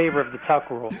in favor of the tuck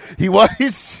rule. He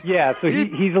was. Yeah, so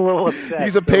he's a little upset.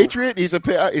 He's a patriot. He's a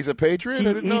patriot.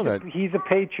 I didn't know that. He's a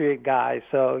patriot guy.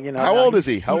 So How old is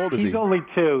he? He's only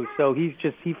 2. So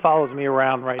he follows me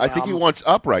around right now. I think he wants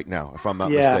up right now, if I'm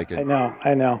not mistaken. Yeah,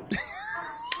 I know.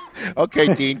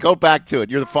 Okay, Dean, go back to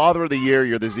it. You're the father of the year.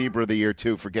 You're the zebra of the year,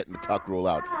 too, for getting the tuck rule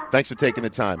out. Thanks for taking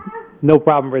the time. No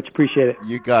problem, Rich. Appreciate it.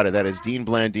 You got it. That is Dean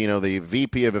Blandino, the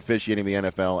VP of officiating the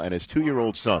NFL, and his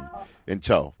 2-year-old son in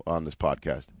tow on this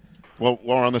podcast. Well,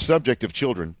 while on the subject of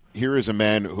children, here is a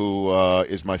man who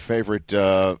is my favorite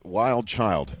wild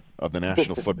child of the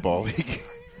National Football League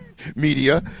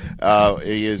media.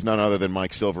 He is none other than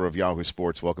Mike Silver of Yahoo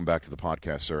Sports. Welcome back to the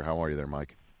podcast, sir. How are you there,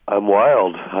 Mike? I'm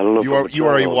wild. I don't know. You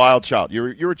are a wild child.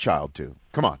 You're a child too.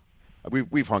 Come on.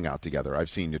 We've hung out together. I've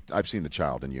seen the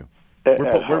child in you. At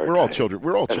We're all children.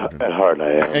 We're all children. At heart,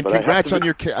 I am. And but congrats on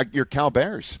your Cal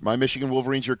Bears. My Michigan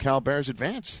Wolverines, your Cal Bears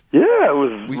advance. Yeah, it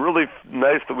was really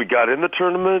nice that we got in the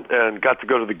tournament and got to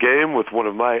go to the game with one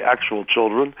of my actual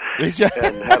children and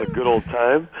had a good old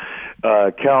time.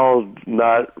 Cal's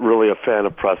not really a fan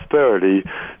of prosperity,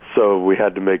 so we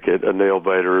had to make it a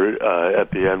nail-biter at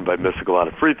the end by missing a lot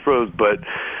of free throws, but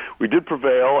we did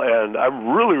prevail, and I'm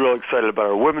really, really excited about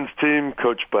our women's team,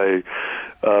 coached by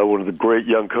one of the great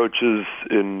young coaches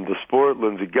in the sport,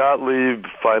 Lindsay Gottlieb,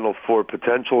 Final Four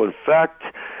potential. In fact,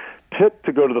 picked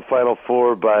to go to the Final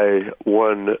Four by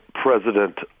one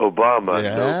President Obama.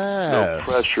 Yes. No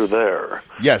pressure there.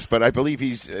 Yes, but I believe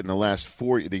he's in the last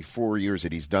 4 years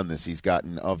that he's done this, he's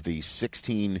gotten of the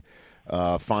 16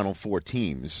 Final Four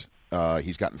teams.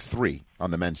 He's gotten 3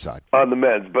 on the men's side. On the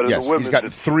men's, but yes, in the women's, he's gotten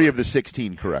 3 of the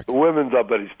 16 correct. The women's, I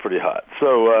bet he's pretty hot.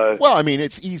 So, well, I mean,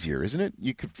 it's easier, isn't it?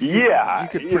 You could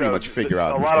pretty much figure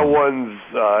out. A lot of ones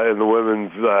in the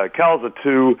women's. Cal's a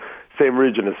 2, same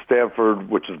region as Stanford,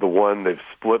 which is the 1. They've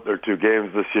split their 2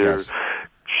 games this year, yes.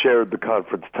 Shared the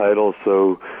conference title,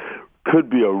 so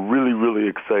could be a really, really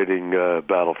exciting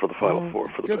battle for the Final Four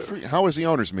for the good Bears. for you. How was the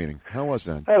owners' meeting? How was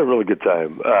that? I had a really good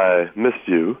time. Missed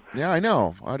you. Yeah, I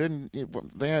know. I didn't.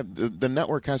 The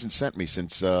network hasn't sent me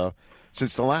since the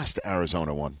last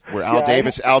Arizona one, where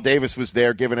Al Davis was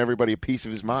there giving everybody a piece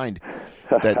of his mind.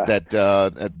 Back at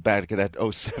that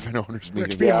 07 owners meeting.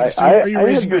 Rich, be honest, are you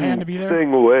raising your hand to be there?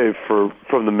 Staying away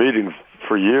from the meetings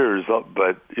for years,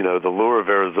 but the lure of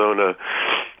Arizona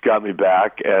got me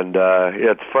back, and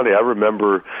it's funny. I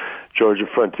remember Georgia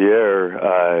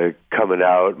Frontier coming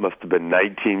out, must have been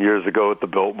 19 years ago at the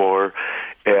Biltmore,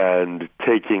 and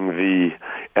taking the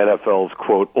NFL's,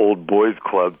 quote, old boys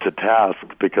club to task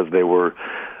because they were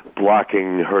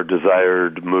blocking her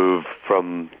desired move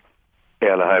from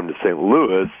Anaheim to St.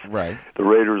 Louis. Right. The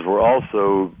Raiders were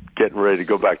also getting ready to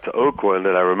go back to Oakland,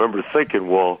 and I remember thinking,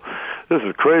 well, this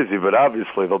is crazy, but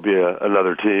obviously there'll be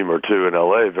another team or 2 in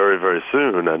L.A. very, very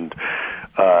soon, and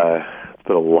it's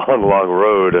been a long, long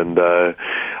road, and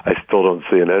I still don't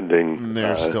see an ending.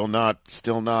 There's still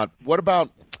not. What about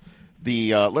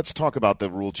the let's talk about the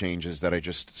rule changes that I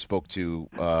just spoke to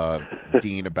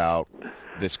Dean about.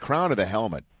 This crown of the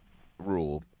helmet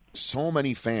rule. So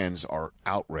many fans are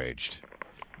outraged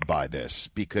by this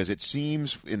because it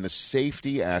seems in the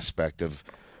safety aspect of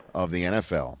the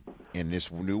NFL in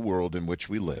this new world in which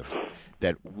we live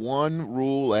that one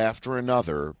rule after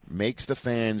another makes the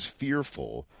fans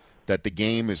fearful that the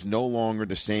game is no longer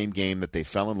the same game that they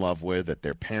fell in love with, that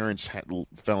their parents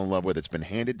fell in love with. It's been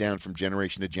handed down from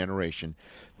generation to generation,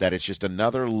 that it's just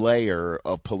another layer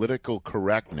of political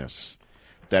correctness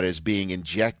that is being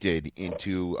injected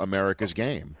into America's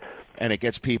game, and it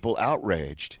gets people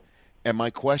outraged. And my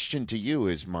question to you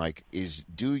is, Mike,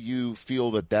 do you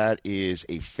feel that is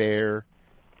a fair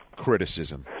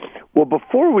criticism? Well,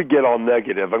 before we get all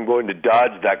negative, I'm going to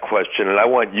dodge that question, and I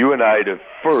want you and I to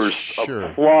first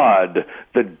applaud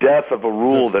the death of a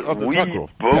rule that we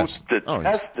both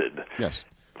detested. Yes.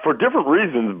 For different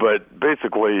reasons, but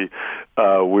basically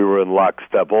we were in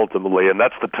lockstep ultimately, and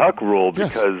that's the tuck rule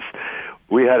because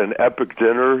we had an epic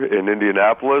dinner in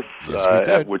Indianapolis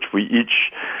at which we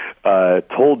each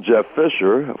told Jeff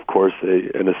Fisher, of course,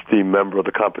 an esteemed member of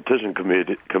the competition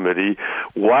committee,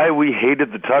 why we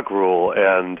hated the tuck rule.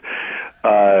 And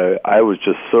I was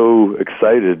just so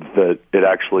excited that it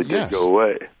actually did go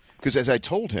away. Because as I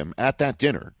told him at that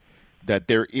dinner, that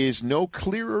there is no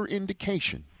clearer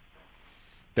indication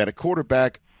that a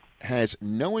quarterback has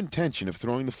no intention of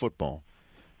throwing the football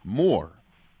more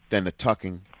than the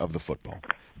tucking of the football.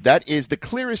 That is the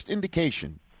clearest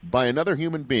indication by another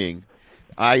human being.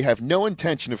 I have no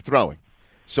intention of throwing.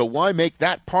 So why make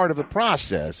that part of the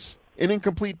process an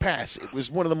incomplete pass? It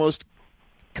was one of the most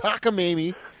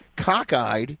cockamamie,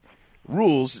 cockeyed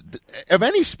rules of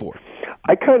any sport.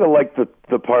 I kind of like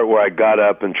the part where I got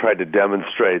up and tried to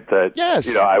demonstrate that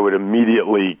I would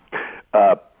immediately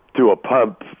do a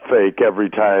pump fake every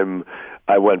time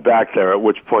I went back there, at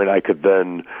which point I could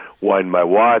then wind my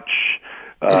watch,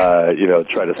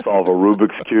 try to solve a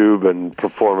Rubik's Cube and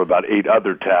perform about 8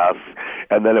 other tasks.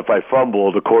 And then if I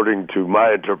fumbled, according to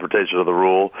my interpretation of the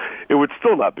rule, it would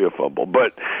still not be a fumble.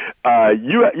 But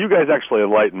you guys actually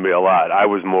enlightened me a lot. I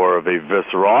was more of a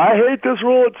visceral, I hate this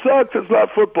rule, it sucks, it's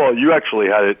not football. You actually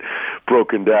had it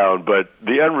broken down, but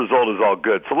the end result is all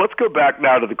good. So let's go back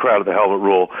now to the crown of the helmet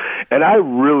rule. And I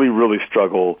really, really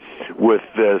struggle with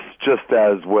this, just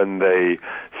as when they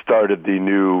started the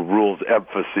new rules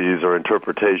emphases or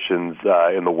interpretations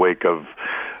in the wake of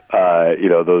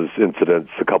those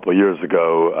incidents a couple of years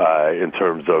ago in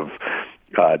terms of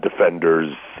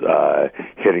defenders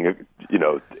hitting,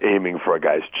 aiming for a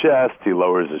guy's chest. He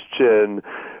lowers his chin.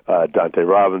 Dante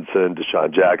Robinson,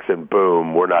 Deshaun Jackson,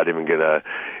 boom, we're not even going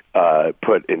to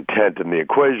put intent in the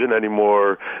equation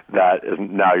anymore. That is,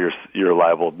 now you're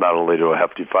liable not only to a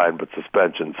hefty fine but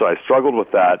suspension. So I struggled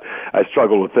with that. I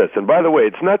struggled with this. And by the way,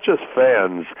 it's not just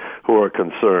fans who are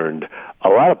concerned. A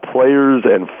lot of players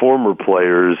and former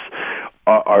players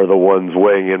are the ones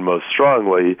weighing in most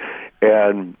strongly,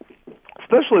 and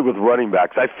especially with running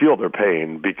backs, I feel their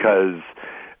pain because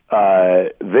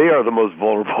they are the most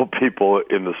vulnerable people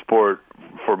in the sport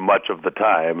for much of the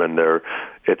time, and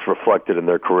it's reflected in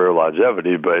their career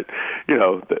longevity. But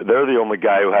they're the only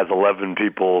guy who has 11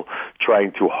 people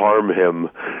trying to harm him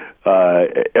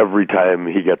every time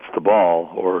he gets the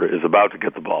ball or is about to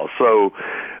get the ball. So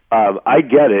I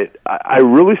get it. I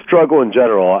really struggle in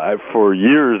general. For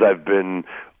years, I've been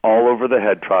all over the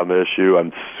head trauma issue.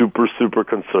 I'm super, super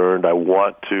concerned. I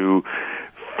want to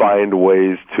find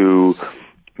ways to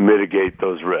mitigate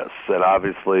those risks. And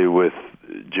obviously with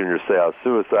Junior Seau's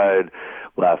suicide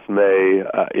last May,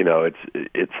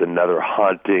 it's another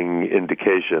haunting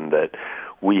indication that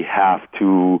we have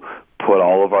to put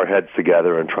all of our heads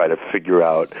together and try to figure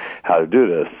out how to do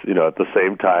this. At the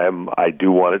same time, I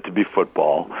do want it to be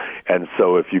football. And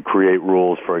so if you create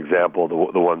rules, for example,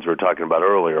 the ones we were talking about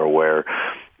earlier, where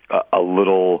a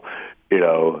little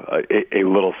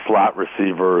slot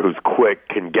receiver who's quick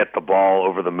can get the ball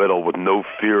over the middle with no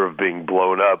fear of being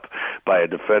blown up by a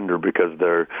defender because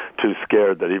they're too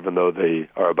scared that even though they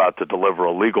are about to deliver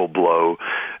a legal blow,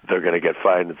 they're going to get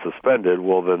fined and suspended.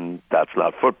 Well, then that's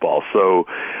not football. So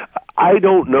I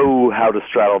don't know how to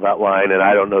straddle that line, and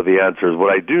I don't know the answers.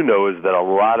 What I do know is that a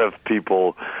lot of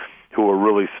people who are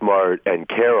really smart and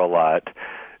care a lot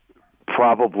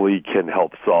probably can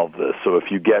help solve this. So if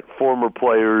you get former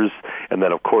players, and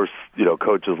then of course,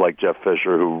 coaches like Jeff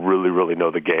Fisher who really, really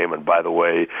know the game, and by the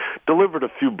way, delivered a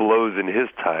few blows in his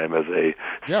time as a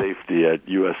safety at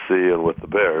USC and with the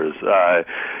Bears.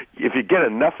 If you get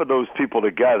enough of those people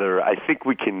together, I think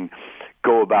we can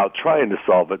go about trying to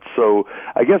solve it. So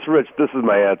I guess, Rich, this is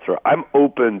my answer. I'm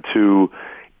open to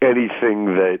anything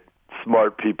that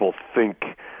smart people think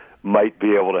might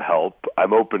be able to help.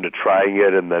 I'm open to trying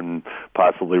it and then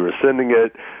possibly rescinding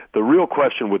it. The real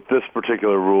question with this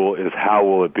particular rule is how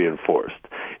will it be enforced?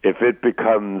 If it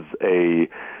becomes a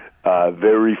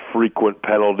very frequent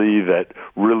penalty that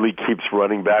really keeps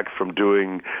running backs from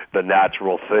doing the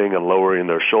natural thing and lowering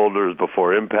their shoulders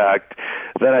before impact,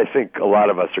 then I think a lot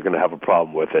of us are going to have a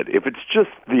problem with it. If it's just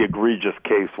the egregious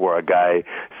case where a guy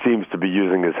seems to be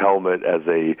using his helmet as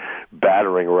a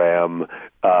battering ram,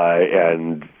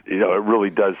 and it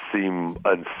really does seem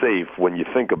unsafe when you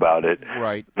think about it,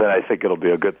 right, then I think it'll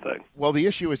be a good thing. Well, the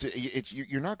issue is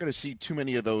you're not going to see too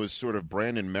many of those sort of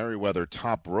Brandon Merriweather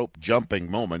top rope jumping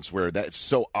moments where that's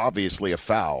so obviously a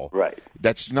foul. Right.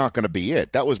 That's not going to be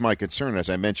it. That was my concern, as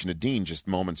I mentioned to Dean just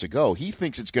moments ago. He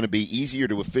thinks it's going to be easier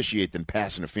to officiate than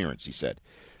pass interference, he said.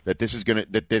 That this is going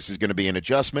to be an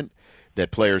adjustment,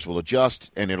 that players will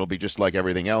adjust, and it'll be just like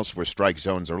everything else where strike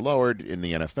zones are lowered in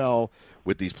the NFL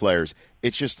with these players.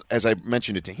 It's just, as I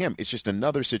mentioned it to him, it's just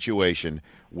another situation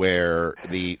where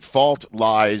the fault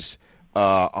lies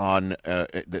on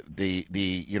the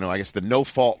no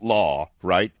fault law,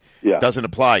 right? Yeah. Doesn't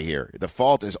apply here. The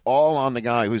fault is all on the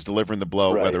guy who's delivering the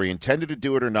blow, right, whether he intended to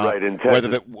do it or not, right, whether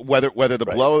the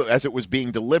right, blow as it was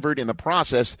being delivered in the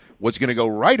process was going to go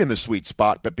right in the sweet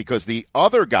spot, but because the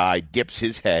other guy dips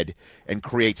his head and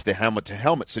creates the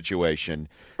helmet-to-helmet situation,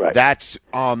 right, that's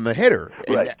on the hitter.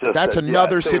 Right. That's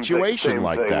another same situation thing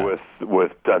like that.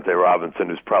 With Dante Robinson,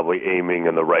 who's probably aiming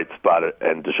in the right spot,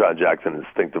 and Deshaun Jackson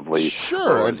instinctively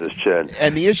lowers his chin.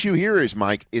 And the issue here is,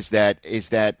 Mike, is that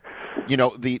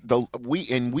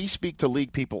we speak to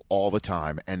league people all the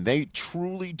time, and they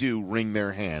truly do wring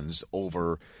their hands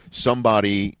over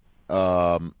somebody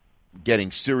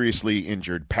getting seriously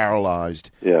injured,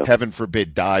 paralyzed, heaven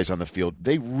forbid, dies on the field.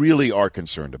 They really are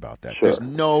concerned about that. Sure. There's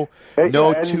no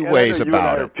two ways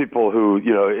about it. People who,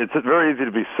 it's very easy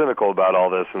to be cynical about all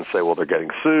this and say, well, they're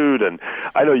getting sued. And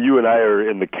I know you and I are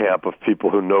in the camp of people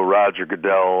who know Roger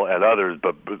Goodell and others,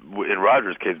 but in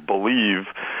Roger's case, believe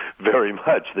very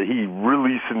much that he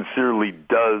really sincerely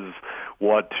does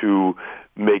want to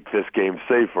make this game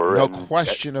safer. No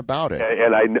question about it.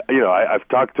 And I've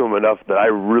talked to him enough that I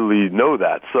really know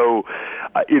that. So,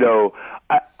 I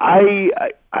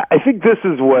think this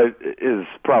is what is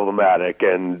problematic,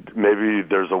 and maybe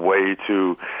there's a way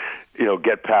to,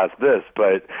 get past this.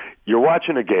 But you're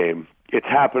watching a game; it's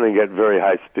happening at very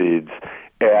high speeds,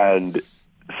 and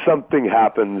something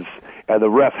happens and the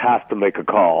ref has to make a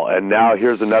call. And now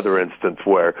here's another instance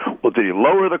where, well, did he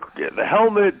lower the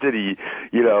helmet? Did he,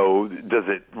 does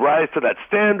it rise to that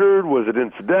standard? Was it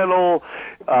incidental?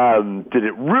 Did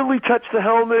it really touch the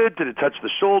helmet? Did it touch the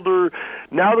shoulder?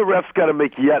 Now the ref's got to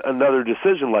make yet another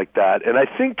decision like that. And I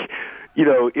think,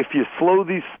 if you slow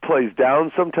these plays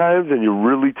down sometimes and you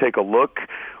really take a look,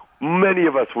 many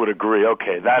of us would agree,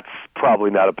 okay, that's probably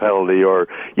not a penalty, or,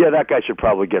 yeah, that guy should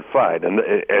probably get fined. And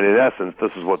in essence,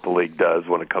 this is what the league does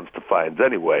when it comes to fines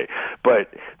anyway.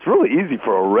 But it's really easy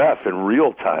for a ref in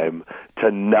real time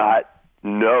to not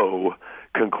know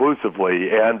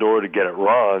conclusively and or to get it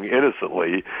wrong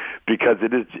innocently, because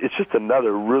it's just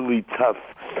another really tough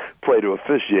play to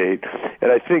officiate.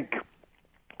 And I think,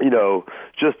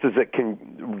 just as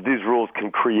these rules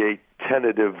can create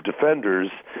tentative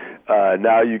defenders,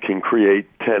 now you can create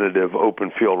tentative open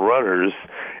field runners,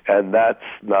 and that's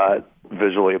not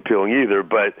visually appealing either.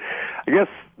 But I guess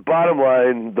bottom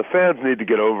line, the fans need to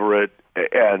get over it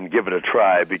and give it a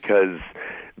try, because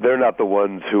they're not the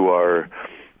ones who are,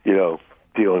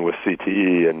 dealing with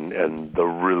CTE and the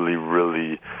really,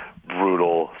 really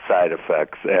brutal side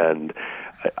effects. And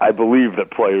I believe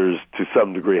that players, to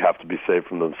some degree, have to be safe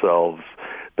from themselves.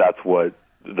 That's what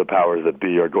the powers that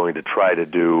be are going to try to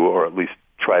do, or at least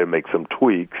try to make some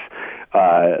tweaks.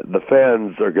 The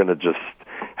fans are going to just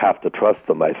have to trust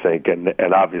them, I think, and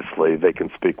obviously they can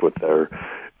speak with their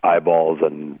eyeballs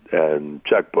and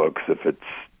checkbooks. If it's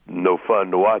no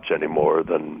fun to watch anymore,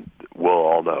 then we'll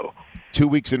all know. 2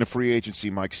 weeks into free agency,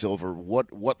 Mike Silver,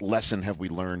 what lesson have we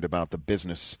learned about the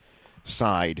business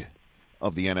side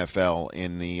of the NFL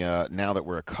in the now that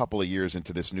we're a couple of years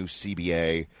into this new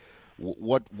CBA?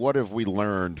 What have we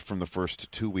learned from the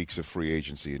first 2 weeks of free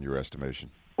agency in your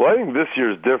estimation? Well, I think this year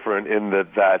is different in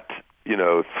that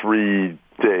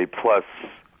 3-day plus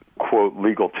quote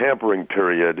legal tampering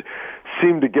period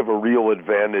seemed to give a real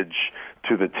advantage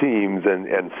to the teams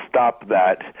and stop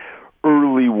that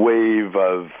early wave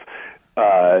of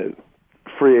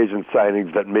free agent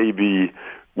signings that maybe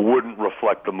wouldn't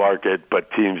reflect the market,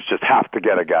 but teams just have to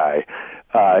get a guy.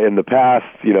 In the past,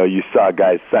 you saw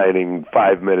guys signing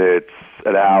 5 minutes,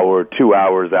 an hour, 2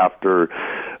 hours after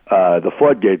the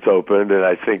floodgates opened, and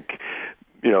I think,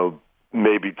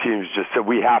 maybe teams just said,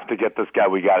 we have to get this guy,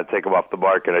 we got to take him off the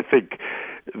market. I think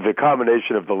the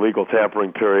combination of the legal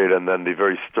tampering period and then the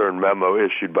very stern memo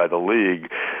issued by the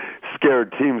league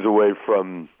scared teams away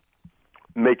from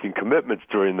making commitments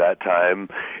during that time,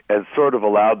 and sort of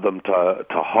allowed them to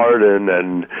harden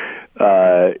and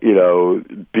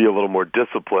be a little more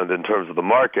disciplined in terms of the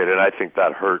market. And I think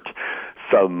that hurt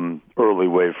some early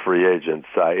wave free agents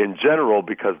in general,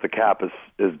 because the cap has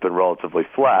been relatively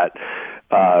flat.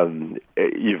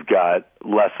 You've got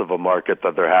less of a market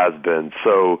than there has been.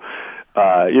 So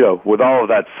with all of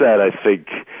that said, I think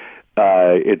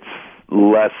it's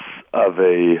less of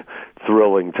a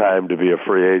thrilling time to be a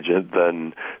free agent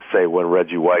than, say, when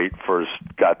Reggie White first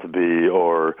got to be,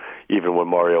 or even when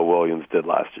Mario Williams did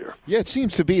last year. Yeah, it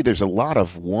seems to be there's a lot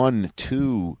of 1,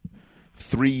 2,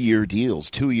 3-year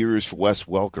deals. 2 years for Wes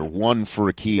Welker, 1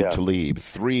 for Aqib Talib,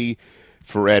 3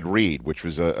 for Ed Reed, which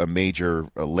was a major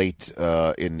late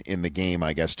in the game,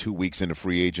 I guess, 2 weeks into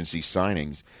free agency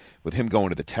signings, with him going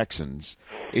to the Texans.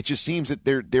 It just seems that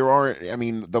there are,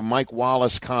 the Mike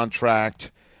Wallace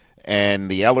contract and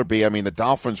the Ellerbe, the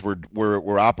Dolphins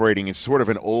were operating in sort of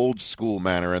an old school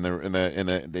manner in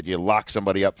the that you lock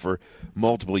somebody up for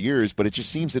multiple years, but it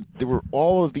just seems that there were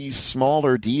all of these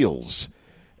smaller deals,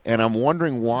 and I'm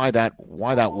wondering why that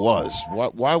was.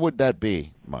 Why would that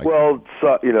be, Mike? Well,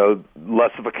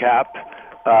 less of a cap,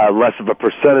 less of a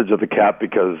percentage of the cap,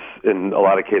 because in a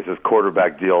lot of cases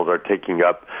quarterback deals are taking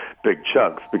up big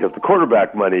chunks, because the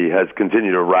quarterback money has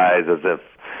continued to rise as if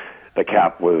the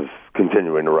cap was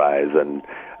continuing to rise. And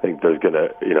I think there's going to,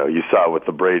 you saw with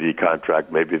the Brady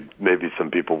contract, maybe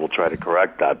some people will try to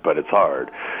correct that, but it's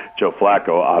hard. Joe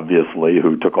Flacco, obviously,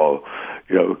 who took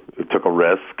a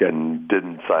risk and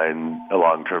didn't sign a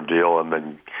long-term deal, and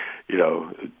then,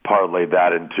 parlayed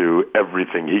that into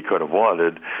everything he could have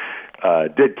wanted,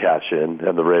 did cash in,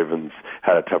 and the Ravens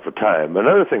had a tougher time.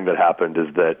 Another thing that happened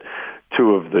is that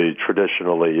 2 of the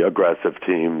traditionally aggressive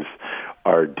teams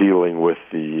are dealing with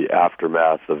the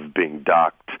aftermath of being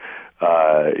docked,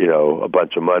 a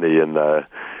bunch of money in the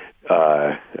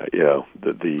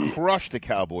crushed the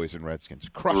Cowboys and Redskins,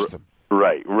 crushed them.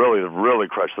 Right, really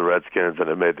crushed the Redskins, and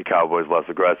it made the Cowboys less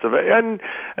aggressive. And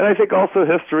I think also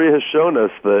history has shown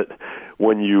us that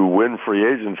when you win free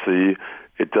agency,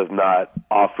 it does not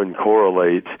often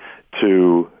correlate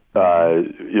to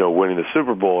winning the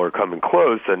Super Bowl or coming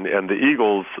close, and the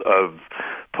Eagles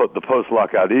the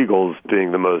post-lockout Eagles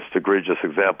being the most egregious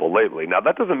example lately. Now,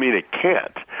 that doesn't mean it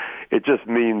can't. It just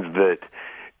means that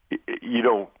you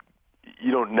don't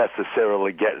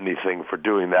necessarily get anything for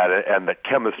doing that, and that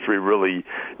chemistry really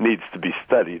needs to be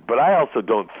studied. But I also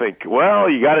don't think, well,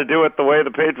 you got to do it the way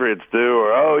the Patriots do,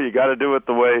 or, you got to do it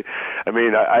the way. I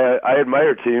mean, I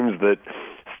admire teams that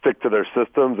stick to their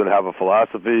systems and have a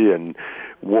philosophy and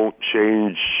won't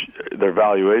change their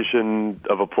valuation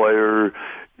of a player,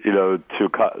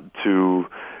 to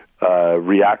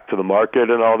react to the market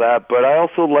and all that. But I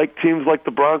also like teams like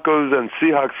the Broncos and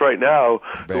Seahawks right now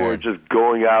who are just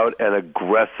going out and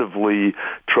aggressively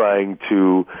trying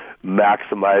to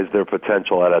maximize their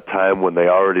potential at a time when they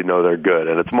already know they're good.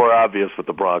 And it's more obvious with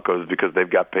the Broncos because they've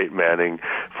got Peyton Manning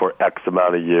for X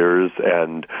amount of years,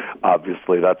 and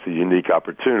obviously that's a unique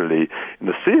opportunity. In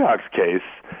the Seahawks case,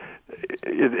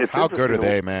 it's how good are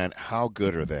they, man? How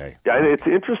good are they? Yeah, it's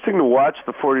interesting to watch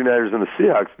the 49ers and the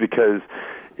Seahawks because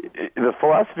the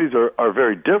philosophies are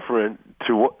very different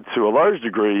to a large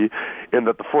degree in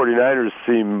that the 49ers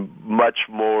seem much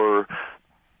more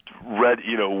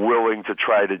willing to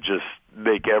try to just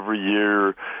make every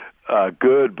year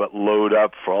good, but load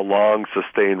up for a long,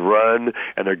 sustained run,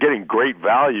 and they're getting great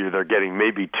value. They're getting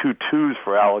maybe 2 2s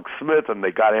for Alex Smith, and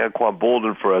they got Anquan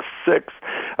Bolden for a 6.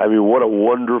 I mean, what a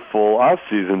wonderful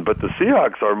offseason. But the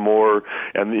Seahawks are more,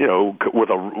 and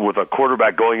with a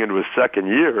quarterback going into his second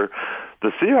year,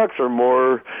 the Seahawks are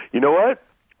more, you know what?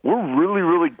 We're really,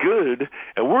 really good,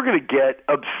 and we're going to get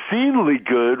obscenely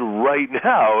good right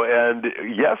now. And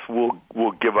yes,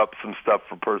 we'll give up some stuff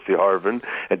for Percy Harvin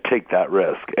and take that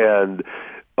risk. And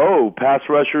pass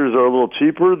rushers are a little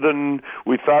cheaper than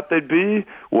we thought they'd be.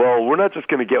 Well, we're not just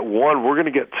going to get one; we're going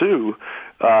to get 2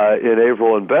 in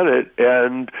Averill and Bennett.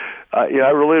 And I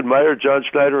really admire John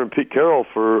Schneider and Pete Carroll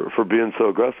for being so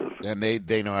aggressive. And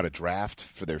they know how to draft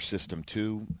for their system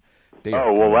too.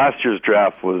 Last year's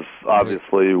draft was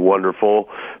obviously wonderful.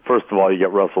 First of all, you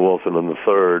get Russell Wilson in the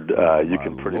third. You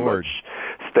can pretty much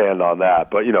stand on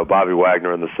that. But, Bobby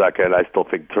Wagner in the second. I still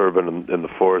think Turbin in the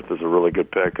fourth is a really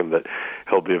good pick, and that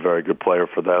he'll be a very good player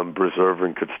for them. Bruce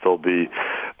Irvin could still be,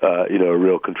 a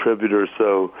real contributor.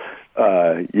 So,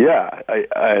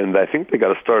 and I think they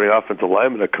got a starting offensive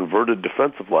lineman, a converted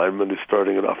defensive lineman who's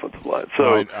starting an offensive line.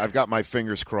 So I've got my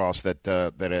fingers crossed that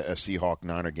a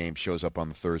Seahawk-Niner game shows up on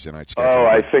the Thursday night schedule. Oh,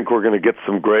 I think we're going to get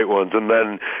some great ones. And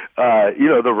then,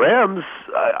 the Rams,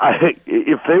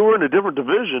 if they were in a different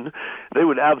division, they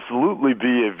would absolutely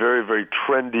be a very, very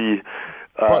trendy.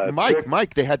 But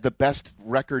Mike, they had the best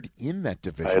record in that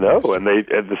division. I know, and they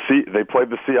played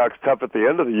the Seahawks tough at the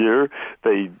end of the year.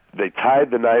 They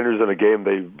tied the Niners in a game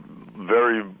they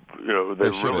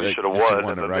really should have won,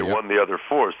 and then they won the other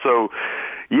 4. So,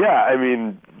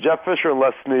 Jeff Fisher and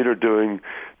Les Snead are doing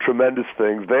tremendous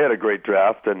things. They had a great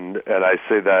draft, and I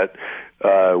say that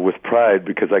with pride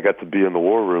because I got to be in the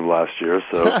war room last year.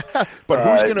 So,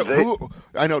 but who?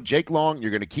 I know Jake Long. You're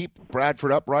going to keep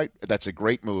Bradford upright. That's a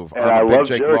great move. And I love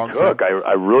Jared Cook.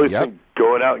 I really think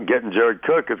going out and getting Jared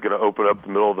Cook is going to open up the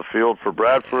middle of the field for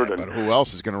Bradford. But who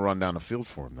else is going to run down the field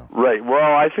for him, though? Right.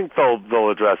 Well, I think they'll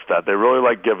address that. They really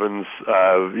like Gibbons.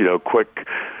 Quick.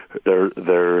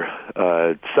 Their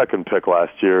second pick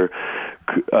last year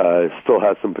still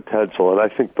has some potential, and I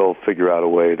think they'll figure out a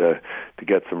way to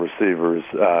get some receivers.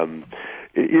 I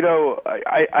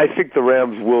think the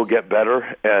Rams will get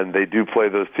better, and they do play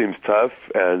those teams tough,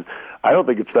 and I don't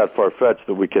think it's that far-fetched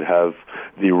that we could have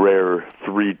the rare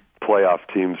 3 playoff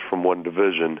teams from one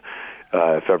division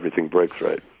if everything breaks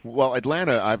right. Well,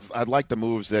 Atlanta, I'd like the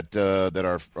moves that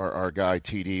our guy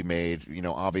TD made.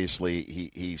 Obviously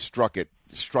he struck it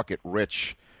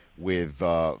rich with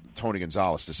Tony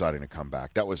Gonzalez deciding to come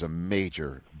back. That was a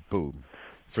major boom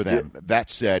for them. Yeah. That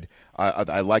said,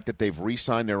 I like that they've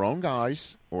re-signed their own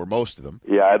guys, or most of them.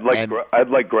 Yeah, I'd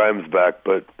like Grimes back,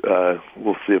 but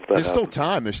we'll see if that happens.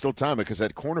 There's still time because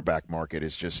that cornerback market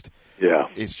is just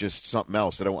something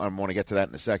else. I want to get to that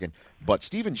in a second. But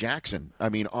Steven Jackson,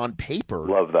 on paper,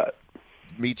 love that.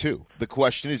 Me too. The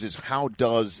question is how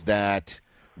does that?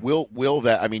 Will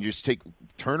that? Just take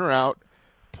Turner out,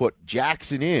 put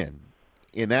Jackson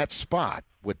in that spot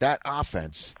with that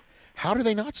offense. How do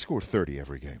they not score 30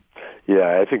 every game?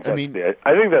 Yeah, I think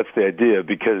that's the idea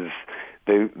because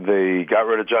they got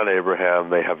rid of John Abraham.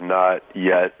 They have not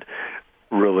yet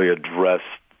really addressed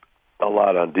a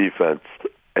lot on defense,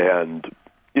 and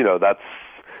that's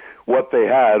what they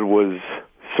had was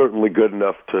certainly good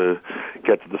enough to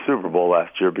get to the Super Bowl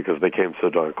last year because they came so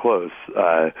darn close,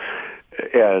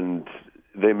 and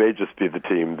they may just be the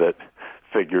team that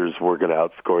figures we're going to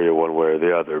outscore you one way or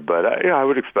the other. But I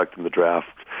would expect them to draft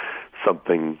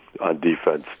something on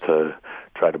defense to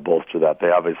try to bolster that. They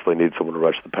obviously need someone to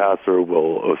rush the passer.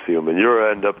 Will Osi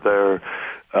Umenyiora end up there?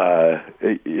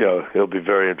 It'll be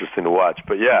very interesting to watch.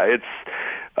 But yeah,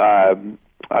 I'm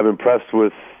impressed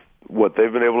with what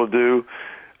they've been able to do.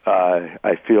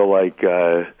 I feel like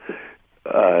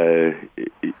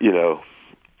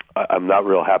I'm not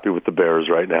real happy with the Bears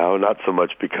right now, not so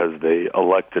much because they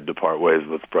elected to part ways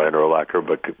with Brian Urlacher,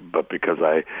 but because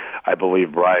I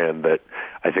believe, Brian, that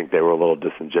I think they were a little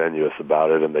disingenuous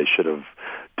about it, and they should have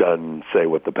done, say,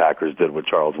 what the Packers did with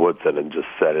Charles Woodson and just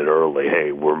said it early,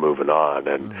 hey, we're moving on.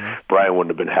 And Brian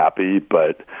wouldn't have been happy,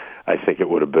 but I think it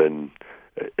would have been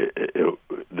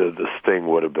the sting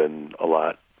would have been a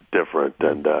lot different,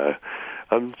 and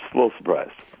I'm just a little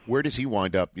surprised. Where does he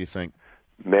wind up, you think?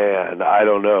 Man, I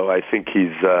don't know. I think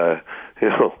he's, I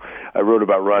wrote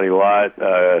about Ronnie Lott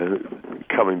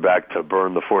coming back to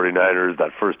burn the 49ers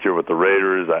that first year with the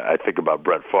Raiders. I think about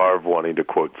Brett Favre wanting to,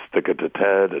 quote, stick it to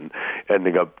Ted and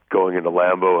ending up going into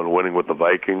Lambeau and winning with the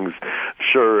Vikings.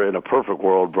 Sure, in a perfect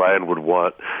world, Brian would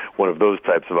want one of those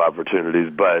types of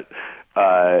opportunities, but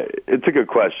it's a good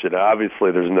question.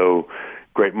 Obviously, there's no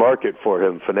great market for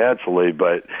him financially,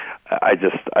 but I'd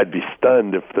be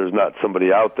stunned if there's not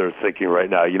somebody out there thinking right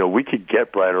now, we could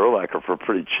get Brian Urlacher for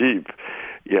pretty cheap.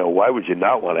 Why would you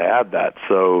not want to add that?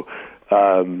 So,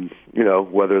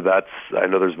 whether that's, I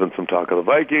know there's been some talk of the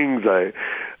Vikings.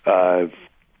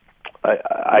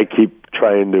 I keep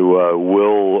trying to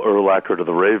will Urlacher to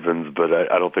the Ravens, but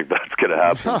I don't think that's going to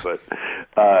happen. But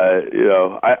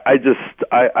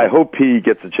I hope he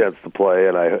gets a chance to play,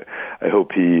 and I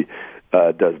hope he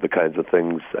does the kinds of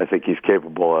things I think he's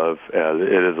capable of. And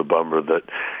it is a bummer that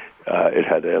it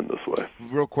had to end this way.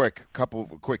 Real quick, a couple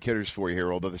quick hitters for you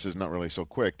here, although this is not really so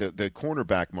quick. The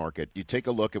cornerback market, you take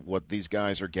a look at what these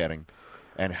guys are getting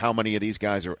and how many of these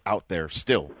guys are out there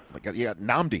still. Like you got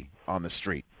Nnamdi on the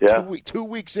street 2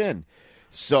 weeks in.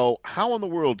 So how in the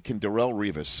world can Darrelle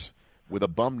Revis, with a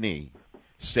bum knee,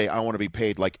 say, I want to be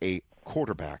paid like a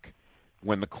quarterback,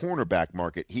 when the cornerback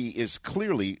market, he is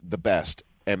clearly the best?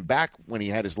 And back when he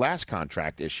had his last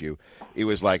contract issue, it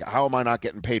was like, how am I not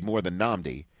getting paid more than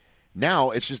Nnamdi?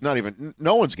 Now it's just not even,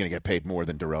 no one's going to get paid more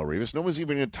than Darrelle Revis. No one's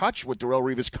even going to touch what Darrelle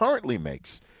Revis currently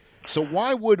makes. So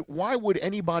why would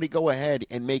anybody go ahead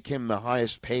and make him the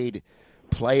highest paid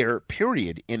player,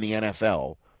 period, in the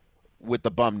NFL with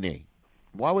the bum knee?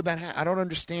 Why would that happen? I don't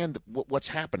understand what's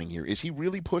happening here. Is he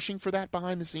really pushing for that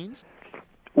behind the scenes?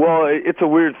 Well, it's a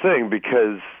weird thing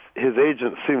because his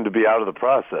agents seem to be out of the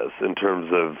process in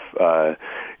terms of,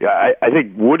 I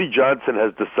think Woody Johnson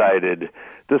has decided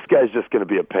this guy's just going to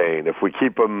be a pain. If we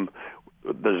keep him,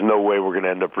 there's no way we're going to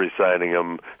end up re-signing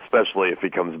him, especially if he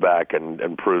comes back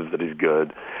and proves that he's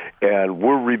good. And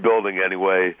we're rebuilding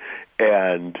anyway,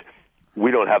 and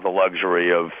we don't have the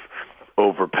luxury of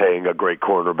overpaying a great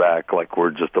cornerback like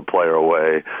we're just a player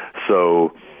away.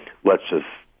 So let's just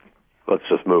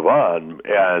move on.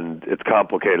 And it's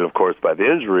complicated, of course, by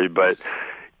the injury, but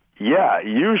yeah,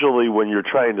 usually when you're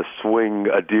trying to swing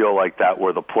a deal like that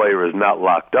where the player is not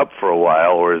locked up for a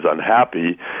while or is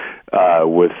unhappy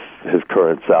with his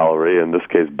current salary, in this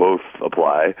case both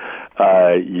apply,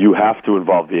 you have to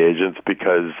involve the agents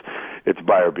because it's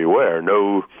buyer beware.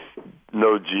 No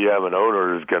GM and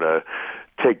owner is going to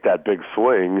take that big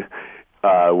swing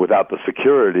without the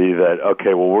security that,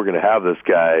 okay, well, we're going to have this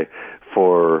guy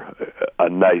for a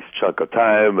nice chunk of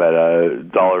time at a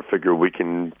dollar figure we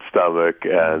can stomach,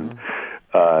 and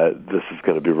this is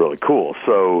going to be really cool.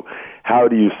 So how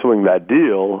do you swing that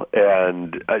deal?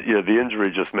 And the injury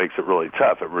just makes it really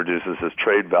tough. It reduces his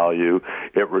trade value.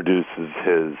 It reduces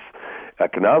his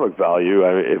economic value.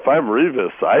 I mean, if I'm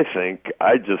Revis, I think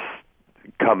I just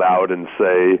come out and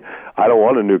say, I don't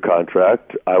want a new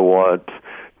contract. I want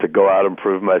to go out and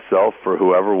prove myself for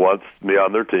whoever wants me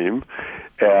on their team.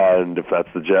 And if that's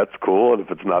the Jets, cool. And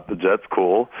if it's not the Jets,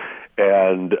 cool.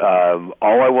 And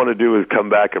all I want to do is come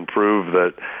back and prove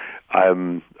that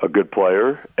I'm a good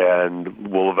player,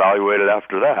 and we'll evaluate it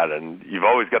after that. And you've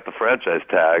always got the franchise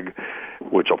tag,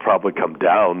 which will probably come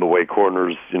down the way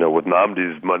corners, with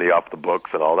Nnamdi's money off the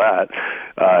books and all that.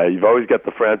 You've always got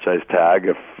the franchise tag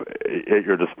at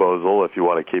your disposal if you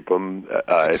want to keep them.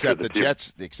 Except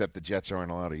the Jets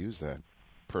aren't allowed to use that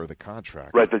per the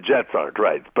contract. Right, the Jets aren't,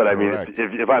 right. But I mean,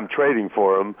 if I'm trading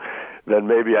for him, then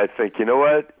maybe I think, you know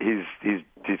what, he's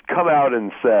come out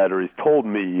and said, or he's told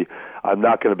me, I'm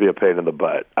not going to be a pain in the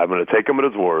butt. I'm going to take him at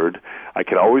his word. I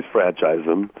can always franchise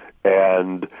him,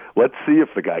 and let's see if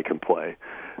the guy can play.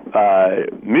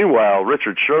 Meanwhile,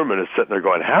 Richard Sherman is sitting there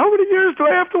going, "How many years do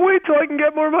I have to wait till I can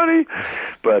get more money?"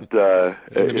 But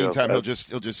in the meantime, he'll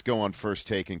just go on First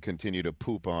Take and continue to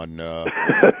poop on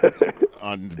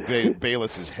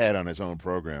Bayless's head on his own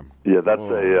program. Yeah, that's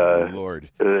Lord.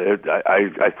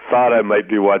 I thought I might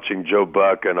be watching Joe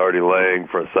Buck and Artie Lang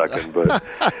for a second, but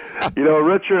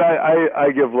Richard,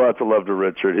 I give lots of love to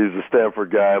Richard. He's a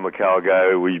Stanford guy, I'm a Cal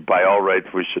guy. We, by all rights,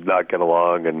 we should not get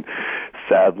along, and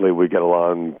sadly, we get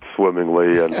along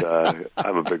swimmingly, and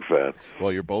I'm a big fan.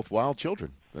 Well, you're both wild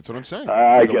children. That's what I'm saying.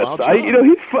 I guess. I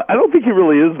don't think he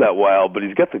really is that wild, but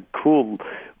he's got the cool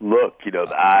look,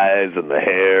 the eyes and the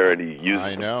hair, and he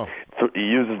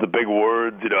uses the big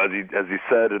words, as he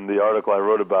said in the article I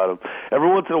wrote about him. Every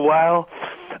once in a while,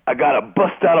 I got to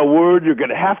bust out a word you're going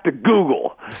to have to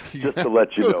Google just to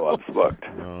let you know I'm smoked.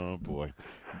 Oh, boy.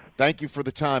 Thank you for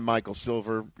the time, Michael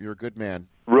Silver. You're a good man.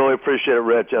 Really appreciate it,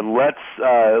 Rich. And let's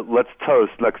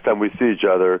toast next time we see each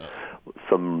other.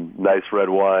 Some nice red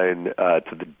wine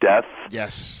to the death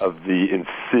of the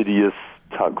insidious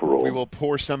tuck rule. We will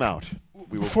pour some out.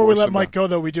 Before we let Mike go,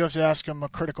 though, we do have to ask him a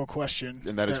critical question.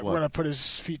 And that is what? We're going to put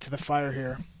his feet to the fire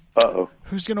here. Uh-oh.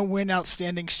 Who's going to win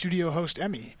Outstanding Studio Host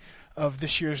Emmy of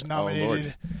this year's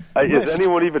nominated list? Is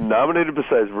anyone even nominated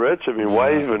besides Rich? I mean,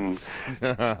 why even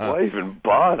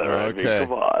bother? Okay. I mean,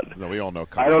 come on. No, we all know.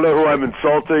 I don't know who I'm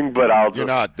insulting, but You're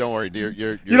not. Don't worry, dear.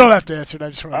 You don't have to answer it. I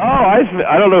just want to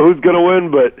I don't know who's going to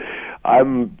win, but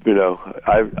I'm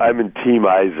in Team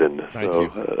Eisen. Thank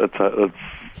you.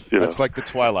 That's like the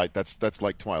Twilight. That's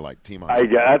like Twilight. Team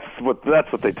Eisen.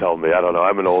 That's what they tell me. I don't know.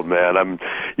 I'm an old man.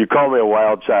 You call me a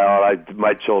wild child.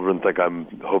 My children think I'm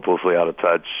hopelessly out of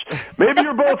touch. Maybe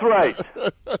you're both right.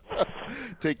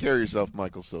 Take care of yourself,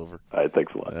 Michael Silver. All right,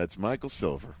 thanks a lot. That's Michael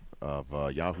Silver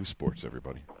of Yahoo Sports,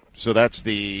 everybody. So that's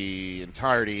the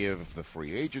entirety of the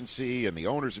free agency and the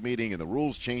owners' meeting and the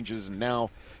rules changes. And now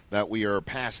that we are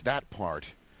past that part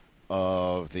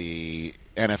of the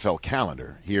NFL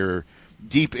calendar here,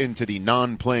 deep into the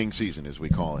non-playing season, as we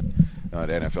call it, at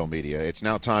NFL Media, it's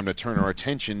now time to turn our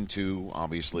attention to,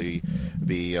 obviously,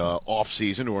 the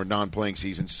off-season or non-playing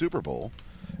season Super Bowl,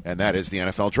 and that is the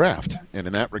NFL Draft. And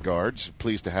in that regards,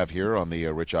 pleased to have here on the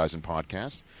Rich Eisen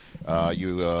podcast,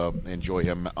 you enjoy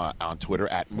him on Twitter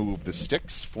at Move the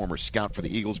Sticks, former scout for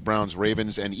the Eagles, Browns,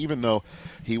 Ravens, and even though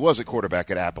he was a quarterback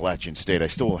at Appalachian State, I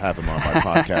still will have him on my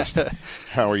podcast.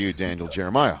 How are you, Daniel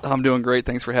Jeremiah? I'm doing great.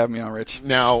 Thanks for having me on, Rich.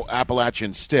 Now,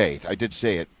 Appalachian State, I did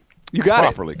say it. You got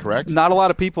properly, correct? Not a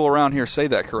lot of people around here say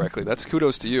that correctly. That's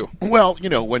kudos to you. Well,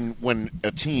 when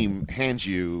a team hands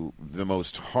you the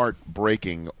most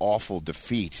heartbreaking, awful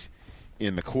defeat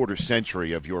in the quarter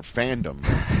century of your fandom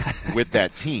with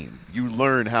that team, you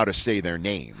learn how to say their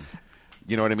name.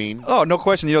 You know what I mean? Oh, no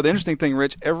question. The interesting thing,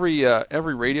 Rich, every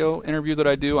radio interview that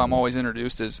I do, I'm always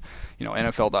introduced as,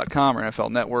 NFL.com or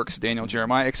NFL Network's Daniel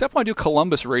Jeremiah, except when I do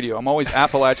Columbus radio. I'm always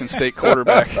Appalachian State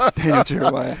quarterback Daniel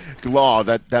Jeremiah. Law,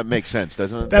 that makes sense,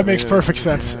 doesn't it? That makes perfect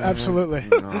sense. Absolutely.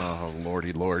 Oh,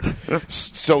 Lordy Lord.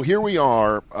 So here we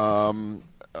are, a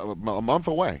month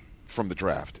away from the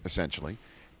draft, essentially.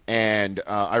 And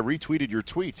I retweeted your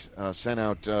tweet sent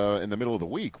out in the middle of the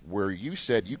week where you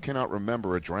said you cannot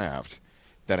remember a draft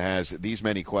that has these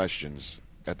many questions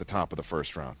at the top of the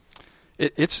first round.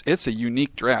 It's a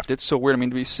unique draft. It's so weird. I mean,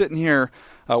 to be sitting here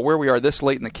where we are this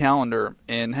late in the calendar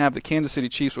and have the Kansas City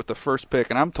Chiefs with the first pick,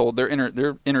 and I'm told they're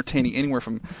entertaining anywhere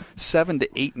from 7 to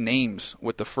 8 names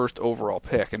with the first overall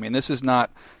pick. I mean, this is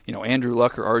not Andrew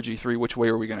Luck or RG3. Which way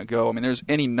are we going to go? I mean, there's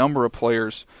any number of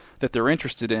players that they're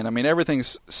interested in. I mean, everything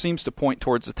seems to point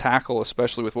towards the tackle,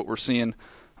 especially with what we're seeing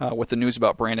with the news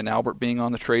about Brandon Albert being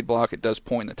on the trade block. It does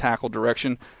point in the tackle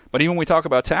direction. But even when we talk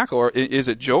about tackle, is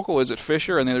it Jokel? Is it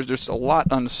Fisher? And there's just a lot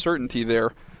of uncertainty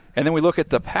there. And then we look at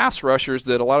the pass rushers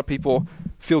that a lot of people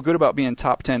feel good about being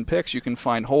top 10 picks. You can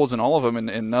find holes in all of them,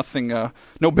 and nothing,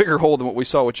 no bigger hole than what we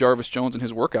saw with Jarvis Jones in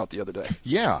his workout the other day.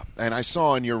 Yeah, and I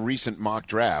saw in your recent mock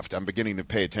draft, I'm beginning to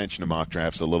pay attention to mock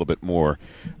drafts a little bit more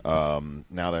now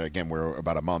that, again, we're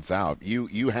about a month out.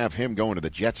 You have him going to the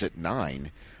Jets at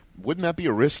 9. Wouldn't that be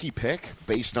a risky pick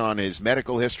based on his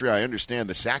medical history? I understand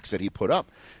the sacks that he put up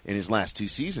in his last 2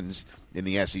 seasons in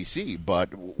the SEC,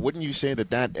 but wouldn't you say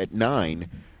that at 9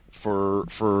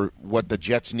 for what the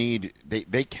Jets need,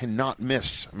 they cannot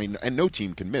miss? I mean, and no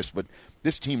team can miss, but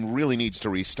this team really needs to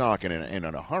restock and in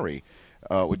a hurry.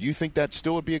 Would you think that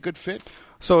still would be a good fit?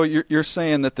 So you're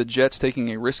saying that the Jets taking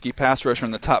a risky pass rusher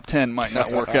in the top 10 might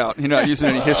not work out. You're not using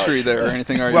any history there or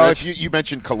anything, are you? Well, Rich? if you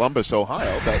mentioned Columbus,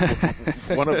 Ohio,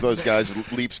 one of those guys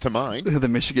leaps to mind. The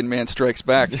Michigan man strikes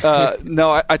back.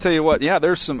 No, I tell you what, yeah,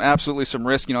 there's absolutely some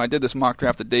risk. I did this mock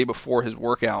draft the day before his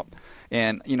workout,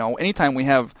 And, anytime we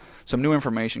have some new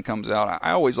information comes out,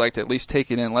 I always like to at least take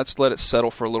it in. Let's let it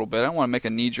settle for a little bit. I don't want to make a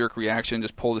knee-jerk reaction and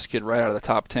just pull this kid right out of the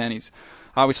top 10. He's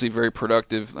obviously very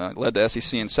productive, led the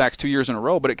SEC in sacks 2 years in a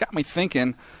row, but it got me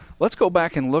thinking, let's go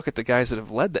back and look at the guys that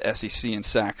have led the SEC in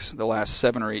sacks the last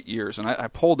 7 or 8 years. And I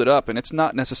pulled it up, and it's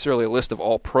not necessarily a list of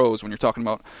all pros when you're talking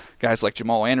about guys like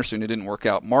Jamal Anderson who didn't work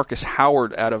out. Marcus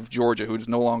Howard out of Georgia, who's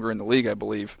no longer in the league, I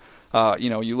believe.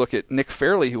 You look at Nick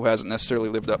Fairley, who hasn't necessarily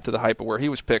lived up to the hype of where he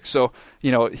was picked. So,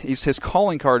 his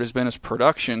calling card has been his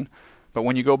production. But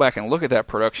when you go back and look at that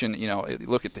production,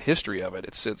 look at the history of it,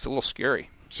 it's a little scary.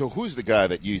 So who's the guy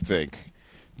that you think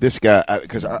this guy –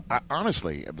 because I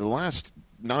honestly, the last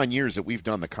 9 years that we've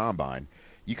done the Combine,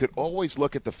 you could always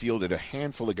look at the field at a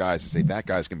handful of guys and say, that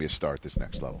guy's going to be a star at this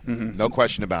next level. Mm-hmm. No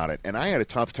question about it. And I had a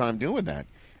tough time doing that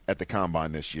at the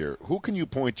Combine this year. Who can you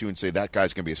point to and say that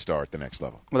guy's going to be a star at the next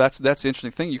level? Well, that's the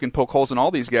interesting thing. You can poke holes in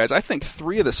all these guys. I think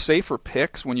 3 of the safer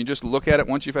picks, when you just look at it,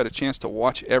 once you've had a chance to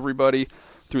watch everybody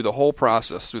through the whole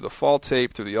process, through the fall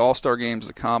tape, through the All-Star games,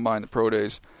 the Combine, the Pro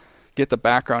Days, get the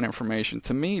background information.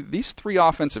 To me, these 3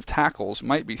 offensive tackles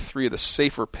might be 3 of the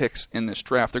safer picks in this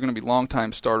draft. They're going to be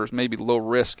long-time starters, maybe low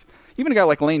risk. Even a guy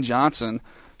like Lane Johnson,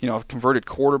 converted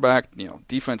quarterback,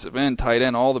 defensive end, tight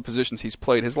end, all the positions he's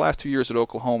played. His last 2 years at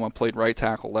Oklahoma, played right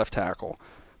tackle, left tackle,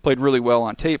 played really well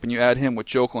on tape, and you add him with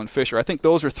Jokel and Fisher. I think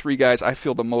those are 3 guys I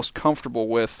feel the most comfortable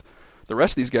with. The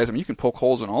rest of these guys, you can poke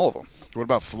holes in all of them. What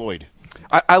about Floyd?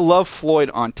 I love Floyd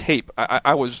on tape.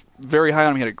 I was very high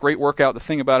on him. He had a great workout. The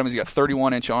thing about him is he got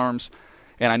 31-inch arms,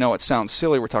 and I know it sounds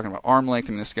silly. We're talking about arm length.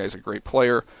 This guy's a great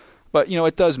player. But,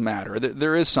 it does matter.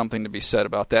 There is something to be said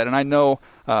about that. And I know,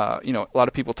 a lot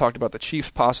of people talked about the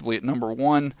Chiefs possibly at number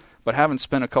 1, but having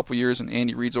spent a couple years in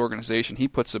Andy Reid's organization, he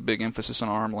puts a big emphasis on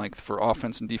arm length for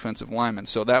offense and defensive linemen.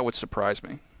 So that would surprise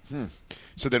me.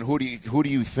 So then who do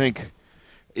you think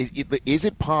 – is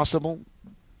it possible –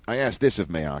 I asked this of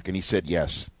Mayock, and he said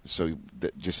yes. So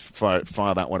just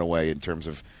file that one away in terms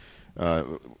of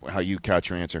how you couch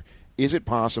your answer. Is it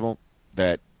possible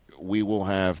that we will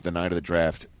have the night of the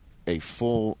draft a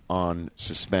full-on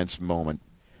suspense moment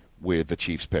with the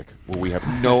Chiefs pick, where we have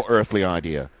no earthly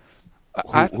idea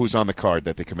who's on the card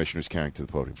that the commissioner's carrying to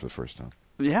the podium for the first time?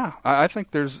 Yeah, I think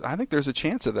there's a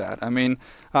chance of that. I mean,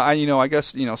 I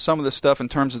guess some of the stuff in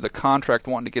terms of the contract,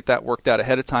 wanting to get that worked out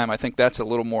ahead of time, I think that's a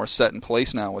little more set in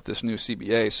place now with this new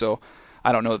CBA. So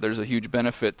I don't know that there's a huge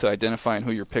benefit to identifying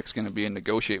who your pick's going to be and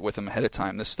negotiate with them ahead of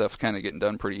time. This stuff's kind of getting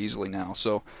done pretty easily now.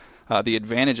 So the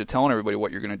advantage of telling everybody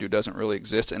what you're going to do doesn't really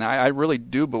exist. And I really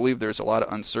do believe there's a lot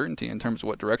of uncertainty in terms of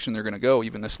what direction they're going to go,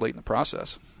 even this late in the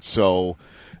process. So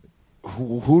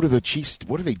who do the Chiefs?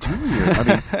 What do they do here? I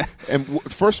mean,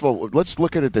 and first of all, let's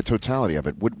look at the totality of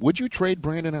it. Would you trade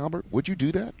Brandon Albert? Would you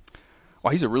do that?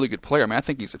 Well, he's a really good player. I mean, I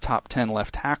think he's a top 10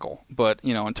 left tackle. But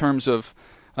in terms of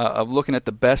looking at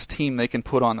the best team they can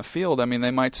put on the field, I mean, they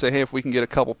might say, hey, if we can get a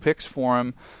couple picks for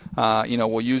him,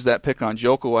 we'll use that pick on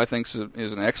Jokel, who I think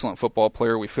is an excellent football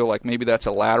player. We feel like maybe that's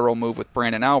a lateral move with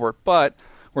Brandon Albert, but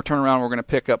we're turning around, we're going to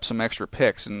pick up some extra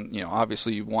picks. And,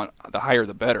 obviously you want the higher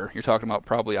the better. You're talking about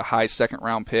probably a high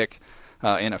second-round pick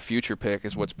and a future pick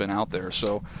is what's been out there.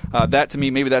 So that, to me,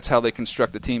 maybe that's how they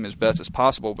construct the team as best as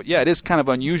possible. But, yeah, it is kind of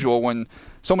unusual when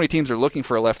so many teams are looking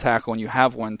for a left tackle and you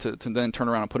have one to then turn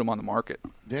around and put him on the market.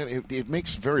 Yeah, it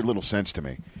makes very little sense to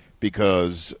me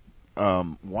because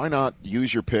why not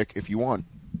use your pick if you want?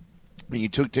 I mean,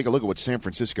 take a look at what San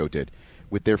Francisco did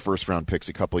with their first-round picks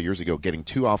a couple of years ago, getting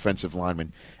 2 offensive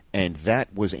linemen, and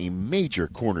that was a major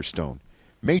cornerstone.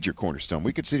 Major cornerstone.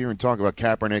 We could sit here and talk about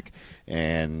Kaepernick,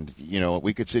 and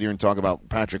we could sit here and talk about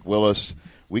Patrick Willis.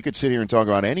 We could sit here and talk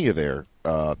about any of their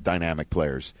dynamic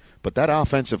players. But that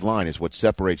offensive line is what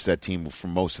separates that team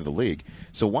from most of the league.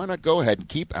 So why not go ahead and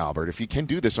keep Albert? If you can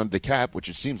do this under the cap, which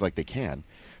it seems like they can,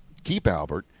 keep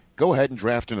Albert, go ahead and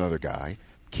draft another guy,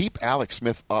 keep Alex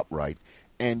Smith upright,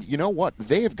 and you know what?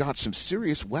 They have got some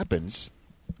serious weapons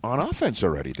on offense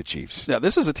already, the Chiefs. Yeah,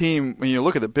 this is a team, when you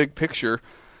look at the big picture,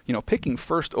 picking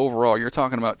first overall, you're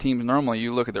talking about teams, normally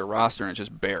you look at their roster and it's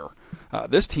just bare.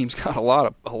 This team's got a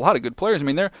lot of good players. I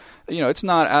mean, it's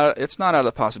not out of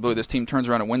the possibility this team turns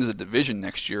around and wins the division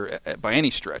next year by any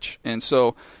stretch. And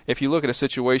so, if you look at a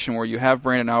situation where you have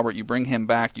Brandon Albert, you bring him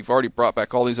back, you've already brought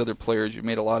back all these other players, you've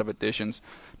made a lot of additions.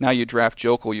 Now you draft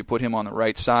Jokel, you put him on the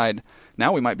right side.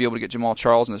 Now we might be able to get Jamal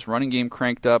Charles and this running game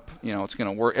cranked up. It's going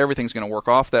to work. Everything's going to work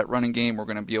off that running game. We're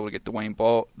going to be able to get Dwayne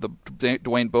Bowe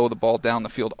the ball down the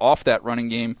field off that running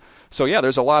game. So yeah,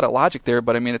 there's a lot of logic there,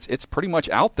 but I mean it's pretty much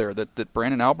out there that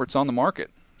Brandon Albert's on the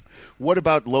market. What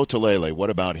about Lotulelei? What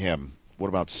about him? What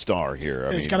about Starr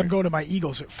here? He's got him going to my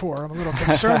Eagles at 4. I'm a little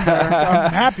concerned there.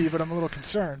 I'm happy, but I'm a little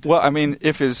concerned. Well, I mean,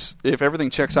 if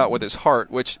everything checks out with his heart,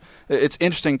 which it's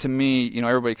interesting to me,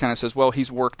 everybody kind of says, well,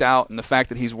 he's worked out, and the fact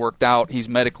that he's worked out, he's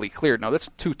medically cleared. No, that's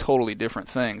two totally different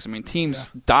things. I mean,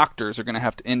 doctors are going to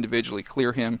have to individually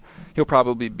clear him. He'll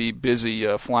probably be busy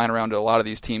flying around to a lot of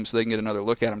these teams so they can get another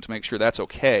look at him to make sure that's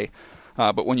okay.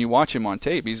 But when you watch him on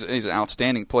tape, he's an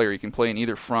outstanding player. He can play in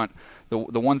either front.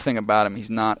 The one thing about him, he's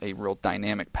not a real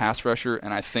dynamic pass rusher,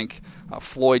 and I think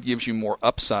Floyd gives you more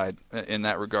upside in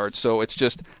that regard. So it's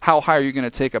just how high are you going to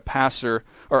take a passer,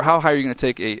 or how high are you going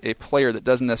to take a player that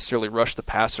doesn't necessarily rush the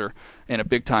passer in a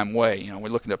big-time way? We're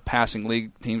looking at passing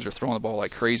league. Teams are throwing the ball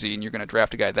like crazy, and you're going to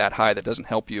draft a guy that high that doesn't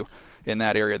help you in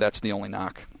that area. That's the only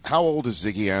knock. How old is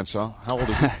Ziggy Ansah? How old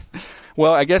is he?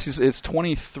 Well, I guess it's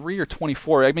 23 or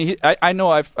 24. I mean, I know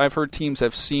I've heard teams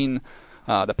have seen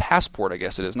the passport. I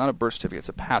guess it is not a birth certificate; it's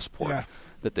a passport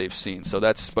that they've seen. So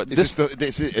that's. But is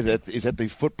that the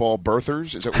football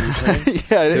birthers? Is that what you're saying?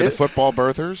 Yeah, the football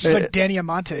birthers. It's like Danny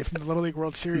Amante from the Little League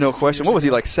World Series. No question. What was he,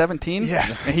 like 17?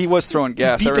 Yeah, and he was throwing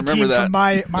gas. He beat I remember the team that.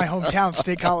 from my hometown,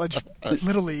 State College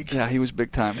Little League. Yeah, he was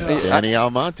big time. Danny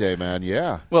Almonte, man.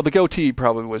 Yeah. Well, the goatee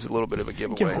probably was a little bit of a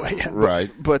giveaway.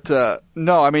 Right. But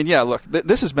no, I mean, yeah. Look,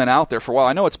 this has been out there for a while.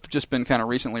 I know it's just been kind of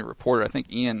recently reported. I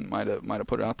think Ian might have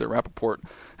put it out there. Rappaport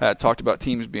talked about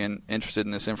teams being interested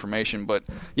in this information. But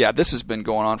yeah, this has been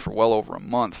going on for well over a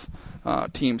month.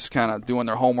 Teams kind of doing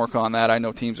their homework on that. I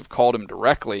know teams have called him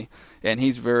directly, and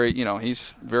he's very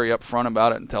upfront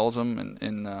about it and tells them,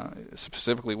 and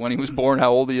specifically when he was born,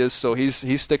 how old he is. So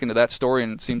he's sticking to that story,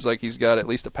 and it seems like he's got at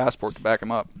least a passport to back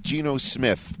him up. Geno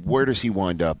Smith, where does he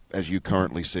wind up as you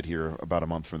currently sit here about a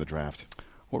month from the draft?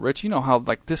 Well, Rich, you know how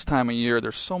like this time of year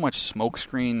there's so much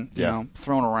smokescreen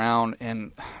thrown around,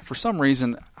 and for some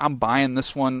reason I'm buying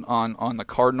this one on the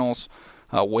Cardinals.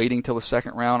 Waiting till the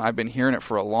second round. I've been hearing it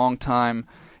for a long time.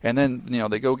 And then,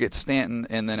 they go get Stanton,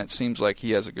 and then it seems like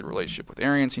he has a good relationship with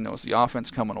Arians. He knows the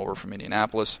offense coming over from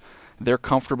Indianapolis. They're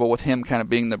comfortable with him kind of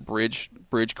being the bridge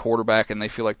quarterback, and they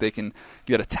feel like they can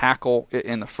get a tackle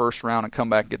in the first round and come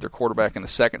back and get their quarterback in the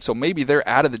second. So maybe they're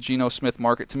out of the Geno Smith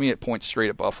market. To me, it points straight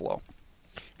at Buffalo.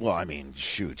 Well, I mean,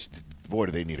 shoot. Boy,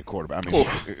 do they need a quarterback.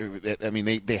 I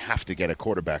mean, they have to get a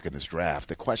quarterback in this draft.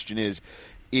 The question is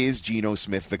Geno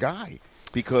Smith the guy?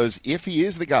 Because if he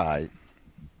is the guy,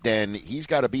 then he's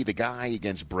got to be the guy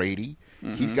against Brady.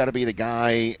 Mm-hmm. He's got to be the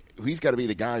guy. He's got to be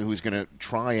the guy who's going to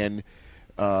try and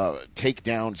take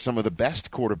down some of the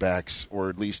best quarterbacks, or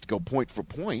at least go point for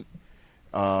point.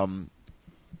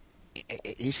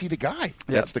 Is he the guy?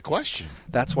 Yeah. That's the question.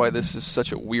 That's why this is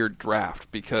such a weird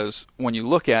draft, because when you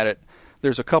look at it,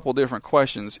 there's a couple different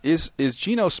questions. Is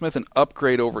Geno Smith an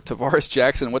upgrade over Tavares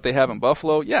Jackson and what they have in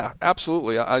Buffalo? Yeah,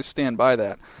 absolutely. I stand by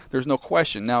that. There's no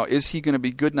question. Now, is he going to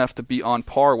be good enough to be on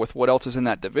par with what else is in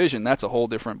that division? That's a whole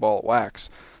different ball of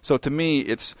wax. So to me,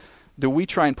 it's, do we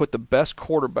try and put the best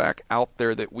quarterback out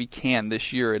there that we can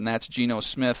this year, and that's Geno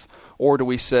Smith, or do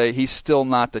we say he's still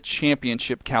not the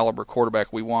championship caliber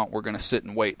quarterback we want, we're going to sit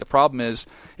and wait? The problem is,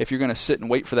 if you're going to sit and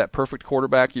wait for that perfect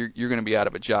quarterback, you're going to be out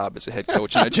of a job as a head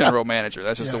coach and a general manager.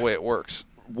 That's just the way it works.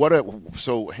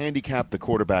 So handicap the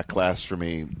quarterback class for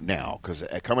me now, because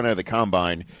coming out of the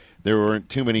combine, there weren't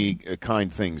too many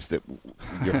kind things that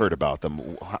you heard about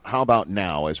them. How about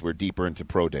now, as we're deeper into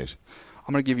pro days?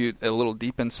 I'm going to give you a little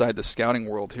deep inside the scouting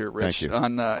world here, Rich.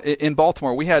 Thank you. In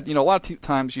Baltimore, we had, a lot of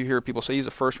times you hear people say he's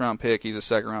a first-round pick, he's a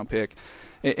second-round pick.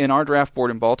 In our draft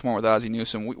board in Baltimore with Ozzie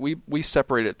Newsome, we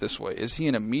separate it this way. Is he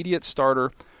an immediate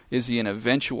starter? Is he an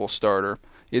eventual starter?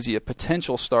 Is he a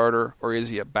potential starter, or is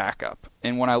he a backup?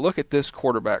 And when I look at this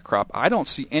quarterback crop, I don't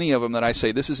see any of them that I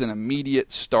say this is an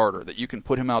immediate starter, that you can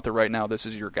put him out there right now, this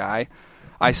is your guy.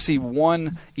 I see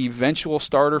one eventual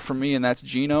starter for me, and that's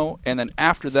Geno. And then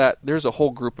after that, there's a whole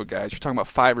group of guys. You're talking about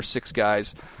 5 or 6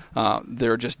 guys.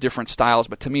 They're just different styles,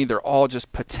 but to me, they're all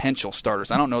just potential starters.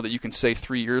 I don't know that you can say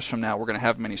 3 years from now we're going to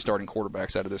have many starting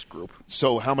quarterbacks out of this group.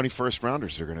 So how many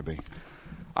first-rounders are going to be?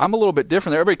 I'm a little bit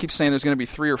different. Everybody keeps saying there's going to be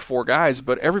 3 or 4 guys,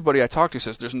 but everybody I talk to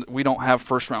says we don't have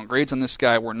first-round grades on this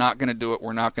guy. We're not going to do it.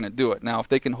 We're not going to do it. Now, if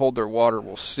they can hold their water,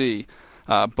 we'll see.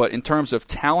 But in terms of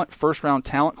talent, first-round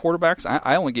talent quarterbacks,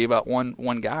 I only gave out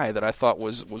one guy that I thought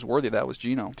was worthy. That was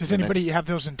Geno. Does anybody have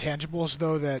those intangibles,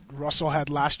 though, that Russell had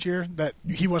last year? That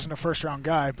he wasn't a first-round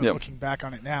guy, but looking back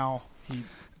on it now, he...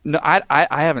 No, I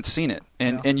haven't seen it.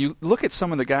 And you look at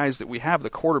some of the guys that we have, the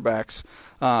quarterbacks.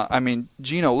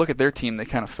 Geno, look at their team. They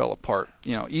kind of fell apart.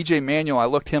 E.J. Manuel, I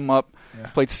looked him up. Yeah.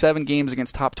 He's played 7 games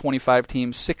against top 25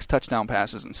 teams, 6 touchdown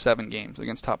passes in 7 games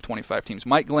against top 25 teams.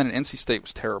 Mike Glenn at NC State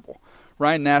was terrible.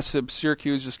 Ryan Nassib,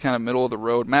 Syracuse, just kind of middle of the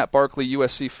road. Matt Barkley,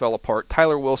 USC, fell apart.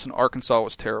 Tyler Wilson, Arkansas,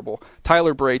 was terrible.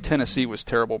 Tyler Bray, Tennessee, was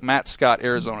terrible. Matt Scott,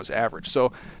 Arizona's average.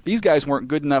 So these guys weren't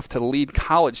good enough to lead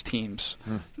college teams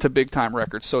to big-time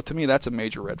records. So to me, that's a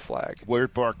major red flag. Where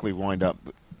did Barkley wind up?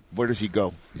 Where does he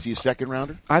go? Is he a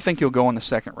second-rounder? I think he'll go in the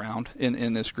second round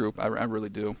in this group. I really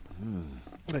do.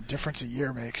 What a difference a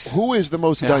year makes. Who is the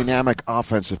most dynamic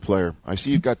offensive player? I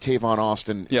see you've got Tavon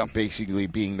Austin basically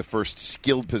being the first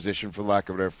skilled position, for lack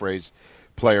of a better phrase,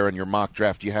 player in your mock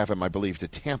draft. You have him, I believe, to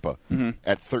Tampa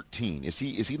at 13. Is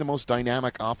he the most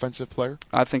dynamic offensive player?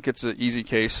 I think it's an easy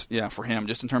case, for him,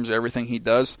 just in terms of everything he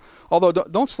does. Although,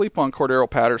 don't sleep on Cordero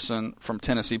Patterson from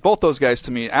Tennessee. Both those guys,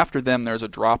 to me, after them, there's a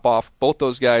drop-off. Both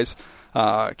those guys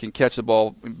can catch the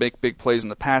ball, make big plays in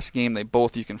the pass game.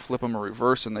 You can flip them or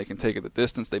reverse, and they can take it the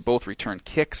distance. They both return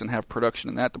kicks and have production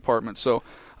in that department. So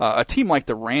a team like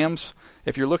the Rams,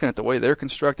 if you're looking at the way they're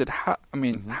constructed, how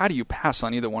do you pass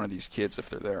on either one of these kids if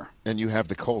they're there? And you have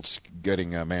the Colts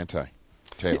getting Manti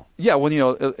Te'o. Yeah,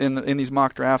 well, in these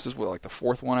mock drafts is like the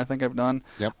fourth one I think I've done.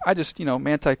 Yep. I just,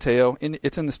 Manti Te'o,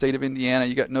 it's in the state of Indiana.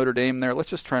 You got Notre Dame there. Let's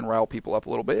just try and rile people up a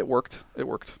little bit. It worked.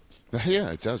 Yeah,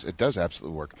 it does. It does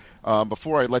absolutely work.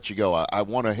 Before I let you go, I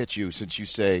want to hit you since you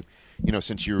say,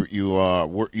 since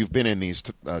you've been in these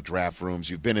draft rooms,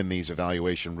 you've been in these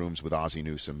evaluation rooms with Ozzie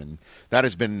Newsome, and that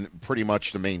has been pretty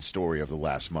much the main story of the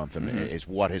last month, and is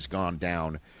what has gone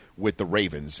down with the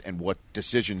Ravens and what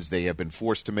decisions they have been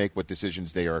forced to make, what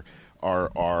decisions they are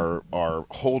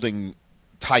holding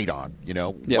tight on.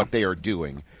 What they are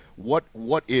doing.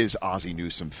 What is Ozzie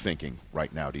Newsome thinking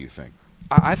right now? Do you think?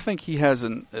 I think he has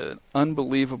an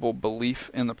unbelievable belief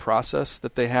in the process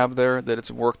that they have there, that it's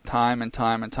worked time and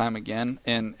time and time again,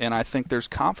 and I think there's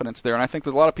confidence there, and I think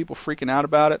there's a lot of people freaking out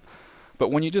about it,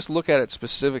 but when you just look at it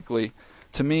specifically,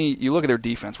 to me, you look at their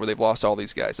defense where they've lost all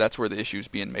these guys. That's where the issue is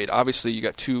being made. Obviously, you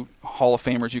got two Hall of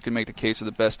Famers. You can make the case of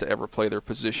the best to ever play their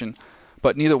position,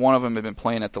 but neither one of them have been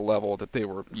playing at the level that they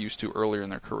were used to earlier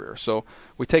in their career. So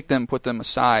we take them, put them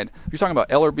aside. You're talking about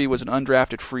Ellerbe was an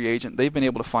undrafted free agent. They've been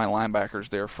able to find linebackers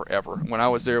there forever. When I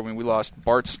was there, we lost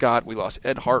Bart Scott, we lost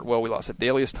Ed Hartwell, we lost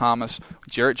Adalius Thomas,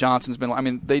 Jarrett Johnson's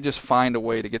been – they just find a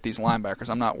way to get these linebackers.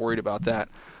 I'm not worried about that.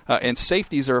 And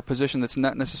safeties are a position that's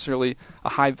not necessarily a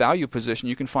high-value position.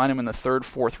 You can find them in the third,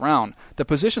 fourth round. The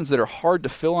positions that are hard to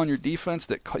fill on your defense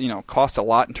that cost a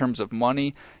lot in terms of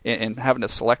money and having to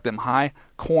select them high,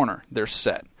 corner, they're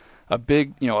set. A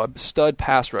big, a stud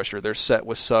pass rusher, they're set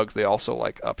with Suggs. They also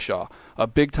like Upshaw. A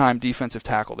big-time defensive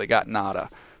tackle, they got Nada.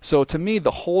 So to me,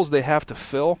 the holes they have to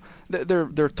fill,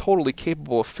 they're totally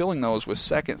capable of filling those with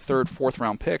second, third,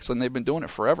 fourth-round picks, and they've been doing it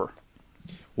forever.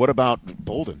 What about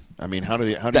Bolden? I mean,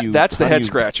 That's the head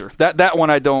scratcher. That one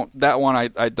I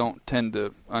don't tend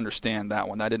to understand. That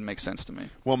one that didn't make sense to me.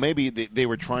 Well, maybe they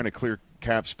were trying to clear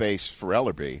cap space for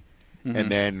Ellerbe, and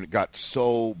then got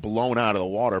so blown out of the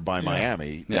water by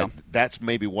Miami that's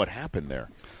maybe what happened there.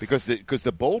 Because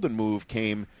the Bolden move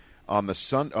came on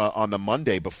the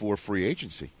Monday before free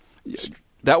agency.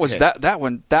 That was that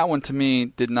one to me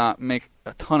did not make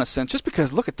a ton of sense. Just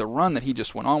because look at the run that he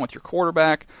just went on with your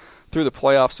quarterback. Through the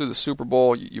playoffs, through the Super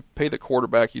Bowl, you pay the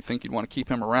quarterback, you think you'd want to keep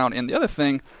him around. And the other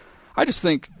thing, I just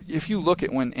think if you look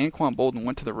at when Anquan Bolden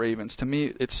went to the Ravens, to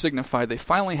me it signified they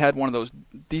finally had one of those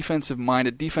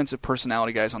defensive-minded, defensive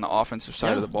personality guys on the offensive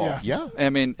side of the ball. Yeah. I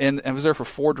mean, and I was there for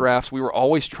 4 drafts. We were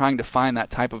always trying to find that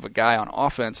type of a guy on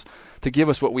offense to give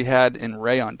us what we had in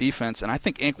Ray on defense, and I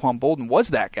think Anquan Bolden was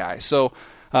that guy. So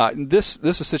this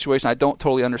is a situation I don't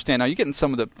totally understand. Now, you get in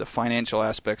some of the financial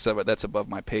aspects of it. That's above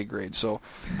my pay grade, so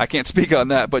I can't speak on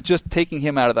that. But just taking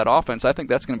him out of that offense, I think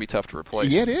that's going to be tough to replace.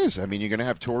 Yeah, it is. I mean, you're going to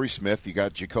have Torrey Smith. You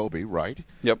got Jacoby, right?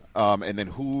 Yep. And then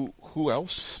who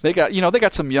else? They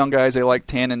got some young guys. They like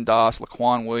Tannen Doss,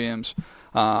 Laquan Williams.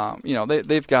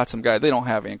 They've got some guys. They don't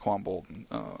have Anquan Bolden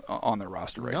on their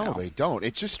roster right now. No, they don't.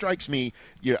 It just strikes me.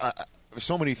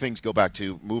 So many things go back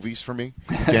to movies for me,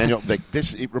 Daniel.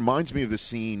 It reminds me of the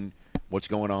scene. What's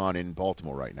going on in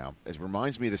Baltimore right now? It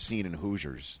reminds me of the scene in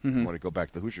Hoosiers. I want to go back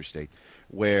to the Hoosier State,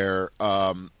 where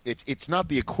it's not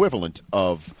the equivalent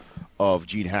of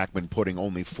Gene Hackman putting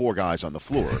only 4 guys on the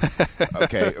floor,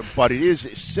 okay? But it is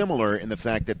similar in the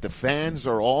fact that the fans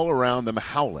are all around them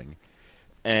howling.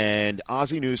 And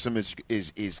Ozzie Newsome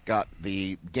is got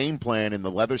the game plan in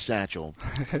the leather satchel,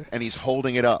 and he's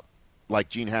holding it up like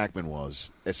Gene Hackman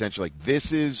was, essentially.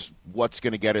 This is what's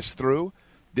going to get us through.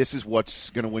 This is what's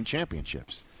going to win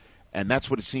championships. And that's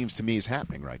what it seems to me is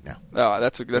happening right now.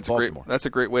 That's a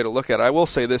great way to look at it. I will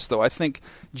say this though: I think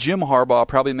Jim Harbaugh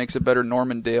probably makes a better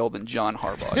Norman Dale than John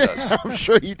Harbaugh does. I'm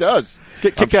sure he does.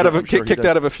 Kicked out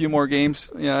of a few more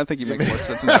games. Yeah, I think he makes more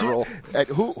sense in that role.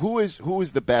 Who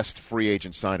is the best free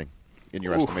agent signing in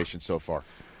your estimation so far?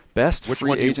 Best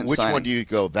free agent signing. Which one do you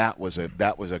go? That was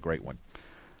a great one.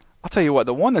 I'll tell you what.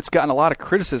 The one that's gotten a lot of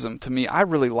criticism to me, I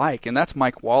really like, and that's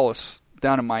Mike Wallace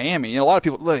down in Miami. A lot of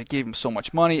people gave him so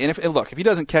much money, and if he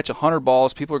doesn't catch 100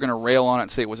 balls, people are going to rail on it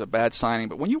and say it was a bad signing.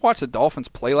 But when you watch the Dolphins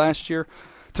play last year,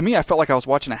 to me, I felt like I was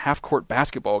watching a half-court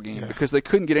basketball game because they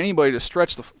couldn't get anybody to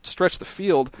stretch the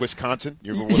field. Wisconsin?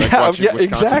 Wisconsin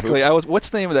exactly. What's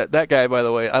the name of that guy? By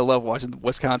the way, I love watching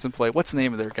Wisconsin play. What's the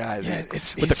name of their guy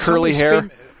with the curly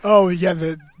hair?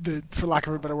 The for lack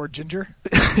of a better word, Ginger.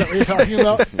 Is that what you're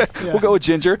talking about? Yeah. We'll go with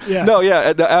Ginger. Yeah. No,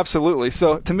 yeah, absolutely.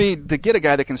 So to me, to get a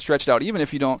guy that can stretch it out, even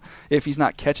if he's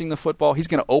not catching the football, he's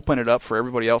going to open it up for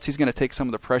everybody else. He's going to take some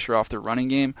of the pressure off their running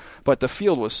game. But the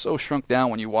field was so shrunk down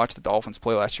when you watch the Dolphins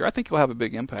play last year. I think he'll have a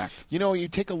big impact. You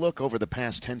take a look over the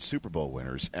past 10 Super Bowl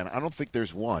winners, and I don't think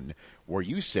there's one where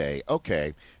you say,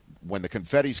 okay, when the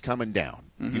confetti's coming down,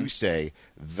 you say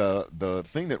the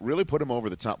thing that really put him over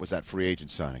the top was that free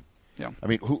agent signing. Yeah. I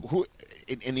mean,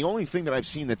 and the only thing that I've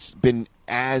seen that's been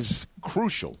as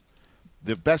crucial,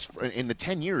 the best in the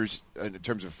 10 years in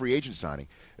terms of free agent signing,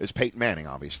 is Peyton Manning,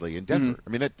 obviously, in Denver. I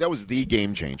mean, that was the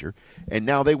game changer. And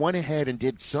now they went ahead and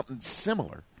did something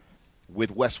similar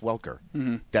with Wes Welker.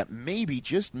 That maybe,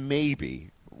 just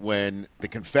maybe, when the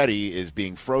confetti is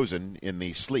being frozen in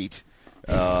the sleet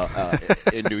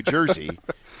in New Jersey,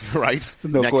 right,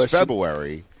 next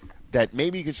February, that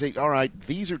maybe you could say, all right,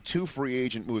 these are two free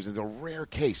agent moves. It's a rare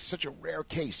case, such a rare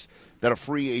case, that a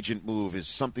free agent move is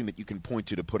something that you can point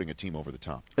to putting a team over the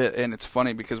top. And it's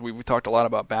funny because we talked a lot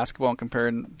about basketball and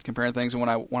comparing things.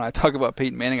 And when I talk about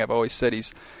Peyton Manning, I've always said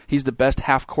he's the best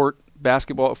half-court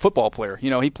football player.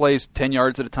 He plays 10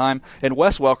 yards at a time. And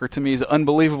Wes Welker, to me, is an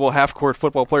unbelievable half-court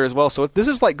football player as well. So this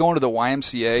is like going to the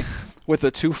YMCA with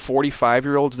the two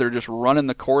 45-year-olds that are just running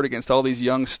the court against all these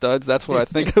young studs. That's what I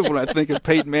think of when I think of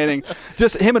Peyton Manning.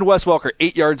 Just him and Wes Welker,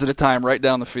 8 yards at a time, right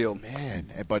down the field.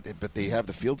 Man, but they have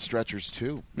the field stretchers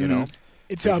too. You know.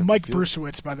 It's Mike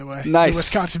Brusiewicz, by the way. Nice. The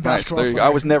Wisconsin basketball player. I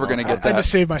was never going to get that. I had to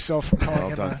save myself from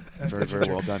calling him. Very, very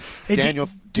well done. Hey, Daniel,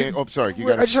 sorry.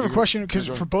 I just have a question because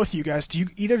for both of you guys, do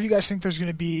either of you guys think there's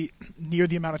going to be near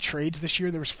the amount of trades this year?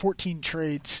 There was 14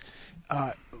 trades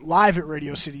live at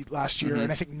Radio City last year,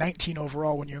 and I think 19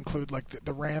 overall when you include like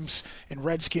the Rams and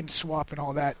Redskins swap and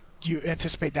all that. Do you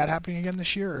anticipate that happening again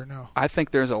this year or no? I think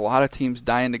there's a lot of teams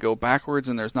dying to go backwards,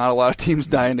 and there's not a lot of teams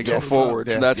dying to go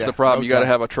forwards. That's the problem. You got to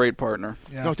have a trade partner.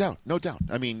 Yeah. No doubt.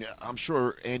 I mean, I'm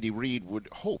sure Andy Reid would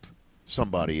hope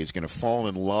somebody is going to fall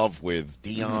in love with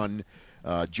Deion,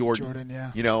 Jordan,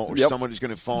 or someone who's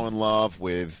going to fall in love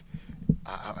with.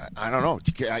 I don't know.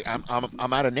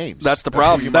 I'm out of names. That's the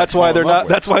problem. That's why they're not.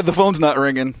 That's why the phone's not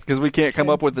ringing because we can't come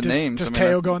up with the names. Does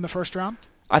Teo go in the first round?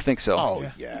 I think so.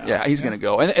 Oh, yeah. Yeah, he's going to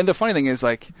go. And the funny thing is,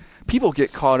 like, people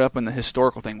get caught up in the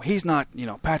historical thing. He's not,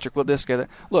 Patrick, well, this guy, that.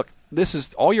 Look, this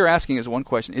is all you're asking is one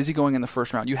question. Is he going in the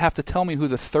first round? You have to tell me who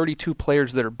the 32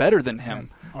 players that are better than him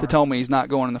to tell me he's not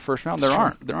going in the first round. There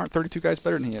aren't 32 guys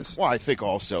better than he is. Well, I think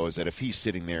also is that if he's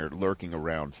sitting there lurking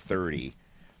around 30,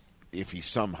 if he's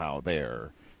somehow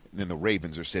there, then the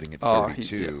Ravens are sitting at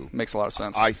 32. Makes a lot of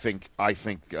sense. I think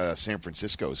San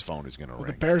Francisco's phone is going to ring.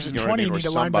 The Bears at 20 need a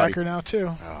linebacker now too.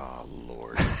 Oh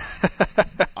Lord,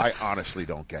 I honestly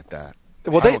don't get that.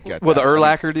 Well, the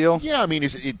Urlacher deal. Yeah, I mean,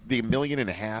 is it the $1.5 million?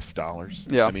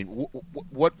 Yeah. I mean,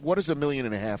 what does $1.5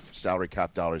 million salary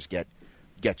cap dollars get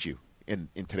you in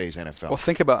today's NFL? Well,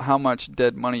 think about how much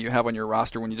dead money you have on your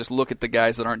roster when you just look at the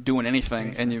guys that aren't doing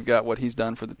anything, and you've got what he's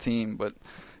done for the team, but.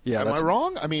 Yeah, am I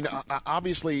wrong? I mean,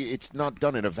 obviously it's not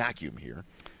done in a vacuum here,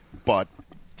 but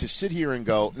to sit here and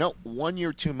go, no, 1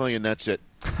 year, $2 million, that's it.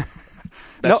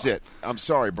 That's it. I'm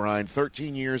sorry, Brian.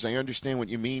 13 years. I understand what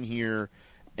you mean here,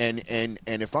 and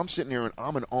if I'm sitting here and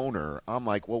I'm an owner, I'm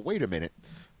like, well, wait a minute,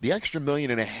 the extra $1.5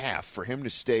 million for him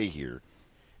to stay here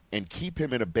and keep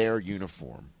him in a Bear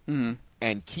uniform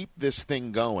and keep this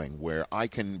thing going where I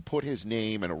can put his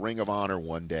name in a Ring of Honor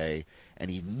one day and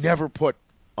he never put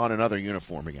on another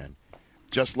uniform again,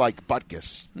 just like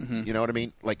Butkus. You know what I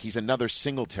mean? Like he's another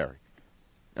Singletary.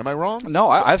 Am I wrong?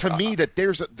 No, to me that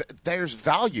there's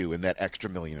value in that extra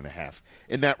 $1.5 million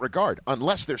in that regard,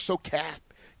 unless they're so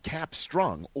cap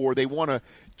strung or they want to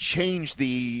change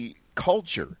the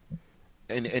culture.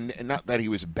 And not that he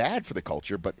was bad for the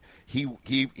culture, but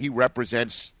he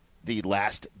represents the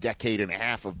last decade and a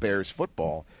half of Bears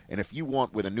football. And if you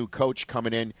want with a new coach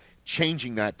coming in,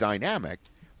 changing that dynamic,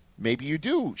 maybe you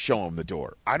do show them the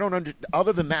door. I don't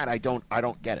other than that, I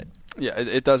don't get it. Yeah,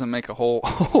 it doesn't make a whole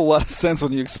lot of sense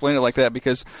when you explain it like that,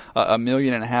 because $1.5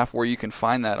 million where you can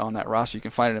find that on that roster, you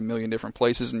can find it in a million different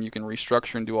places, and you can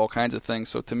restructure and do all kinds of things.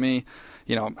 So to me,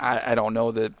 I don't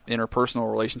know the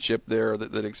interpersonal relationship there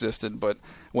that existed, but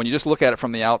when you just look at it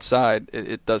from the outside,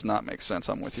 it does not make sense.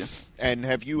 I'm with you. And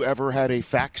have you ever had a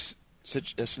fax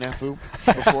snafu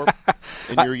before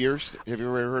in your years? Have you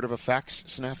ever heard of a fax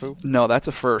snafu? No, that's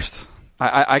a first.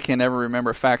 I can never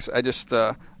remember fax. I just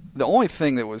the only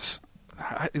thing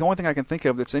I can think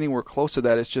of that's anywhere close to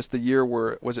that is just the year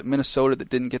where was it Minnesota that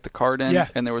didn't get the card in,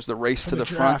 and there was the race to the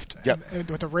front. And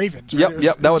with the Ravens. Right?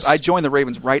 Yep. I joined the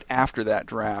Ravens right after that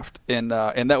draft, and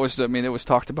that was it was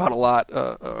talked about a lot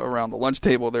around the lunch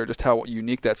table there, just how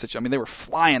unique that situation. They were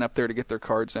flying up there to get their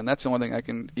cards in. That's the only thing I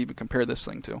can even compare this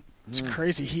thing to. It's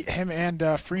crazy. Him and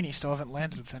Freeney still haven't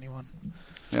landed with anyone.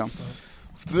 Yeah.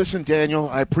 Listen, Daniel,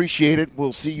 I appreciate it.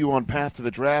 We'll see you on Path to the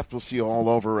Draft. We'll see you all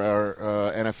over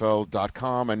our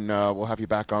NFL.com, and we'll have you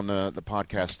back on the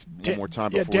podcast one more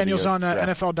time. Yeah, Daniel's on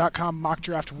NFL.com Mock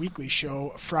Draft Weekly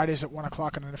show Fridays at 1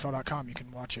 o'clock on NFL.com. You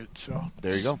can watch it. So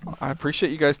there you go. I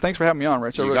appreciate you guys. Thanks for having me on,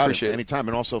 Rich. I really appreciate it. Anytime.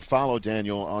 And also follow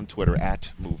Daniel on Twitter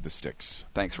at @MoveTheSticks.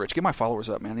 Thanks, Rich. Get my followers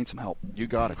up, man. I need some help. You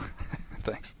got it.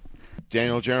 Thanks.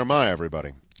 Daniel Jeremiah,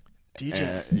 everybody.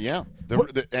 DJ. Yeah.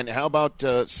 And how about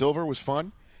Silver was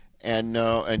fun? And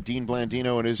Dean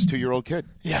Blandino and his 2-year-old kid.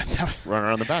 Yeah. Running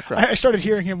around the background. I started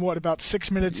hearing him, about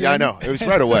 6 minutes in? Yeah, I know. It was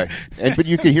right away. But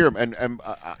you could hear him. And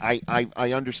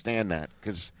I understand that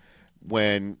because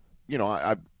when,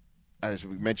 as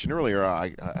we mentioned earlier,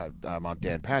 I'm on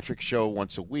Dan Patrick's show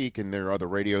once a week, and there are other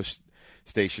radio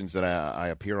stations that I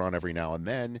appear on every now and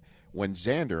then. When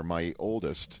Xander, my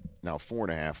oldest, now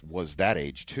 4.5, was that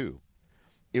age too,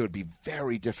 it would be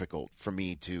very difficult for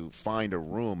me to find a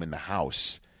room in the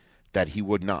house that he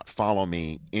would not follow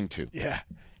me into. Yeah.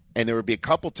 And there would be a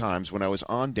couple times when I was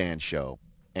on Dan's show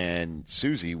and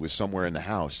Susie was somewhere in the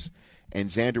house and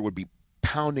Xander would be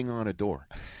pounding on a door.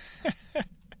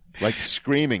 Like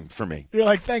screaming for me. You're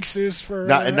like, thanks, Suze, for...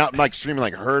 Not like screaming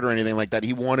like hurt or anything like that.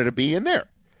 He wanted to be in there.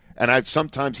 And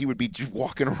sometimes he would be just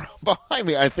walking around behind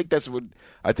me. I think that's what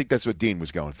Dean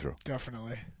was going through.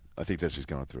 Definitely. I think that's what he's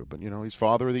going through. But, he's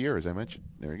Father of the Year, as I mentioned.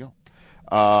 There you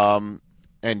go.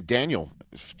 And Daniel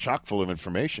is chock full of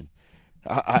information.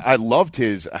 I loved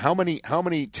his – how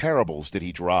many terribles did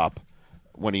he drop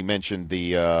when he mentioned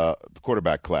the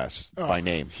quarterback class by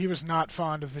name? He was not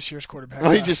fond of this year's quarterback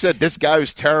class. He just said this guy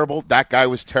was terrible, that guy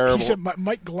was terrible. He said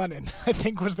Mike Glennon, I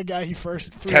think, was the guy he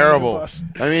first threw terrible. under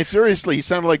the bus. Seriously, he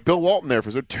sounded like Bill Walton there.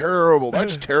 For so terrible.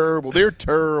 That's terrible. They're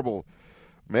terrible.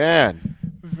 Man.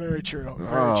 Very true.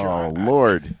 Oh,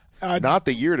 Lord. Not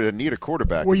the year to need a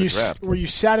quarterback in the draft. Were you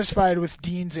satisfied with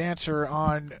Dean's answer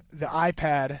on the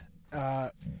iPad,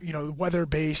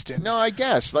 weather-based? No, I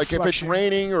guess. Like reflection. If it's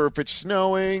raining or if it's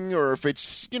snowing or if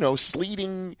it's,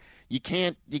 sleeting, I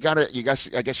guess you got to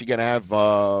have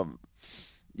a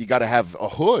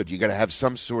hood. You got to have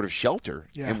some sort of shelter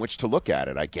in which to look at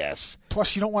it, I guess.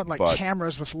 Plus, you don't want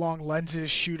cameras with long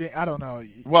lenses shooting. I don't know.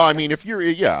 Well, if you're,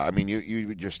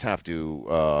 you just have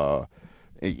to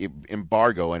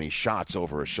embargo any shots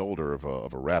over a shoulder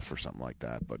of a ref or something like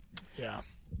that. But yeah,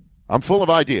 I'm full of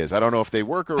ideas. I don't know if they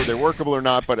work or they're workable or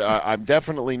not, but I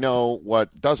definitely know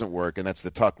what doesn't work, and that's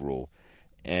the tuck rule.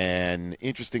 And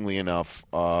interestingly enough,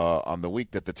 on the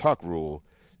week that the tuck rule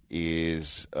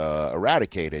is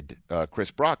eradicated,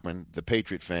 Chris Brockman, the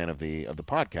Patriot fan of the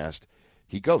podcast,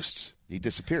 he ghosts. He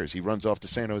disappears. He runs off to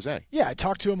San Jose. Yeah, I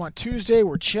talked to him on Tuesday.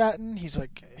 We're chatting. He's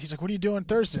like, what are you doing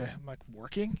Thursday? I'm like,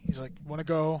 working. He's like, want to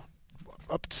go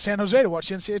up to San Jose to watch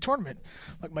the NCAA tournament.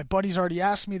 Like, my buddies already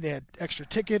asked me. They had extra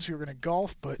tickets. We were going to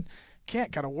golf, but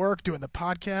can't. Got to work doing the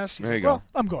podcast. He's like, well,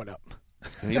 I'm going up.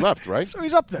 And he left, right? So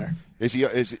he's up there.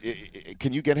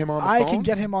 Can you get him on the phone? I can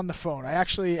get him on the phone. I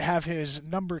actually have his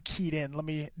number keyed in. Let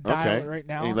me dial it right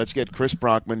now. Hey, let's get Chris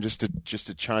Brockman just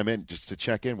to chime in, just to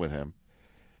check in with him.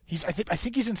 I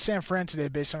think he's in San Fran today,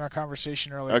 based on our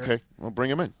conversation earlier. Okay, well,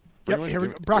 bring him in.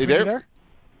 Brockman, you there?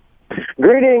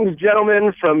 Greetings,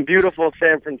 gentlemen, from beautiful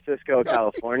San Francisco,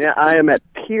 California. I am at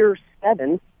Pier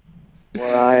 7,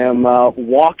 where I am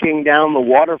walking down the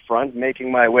waterfront,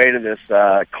 making my way to this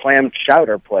clam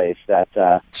chowder place that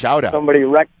chowder.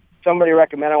 Somebody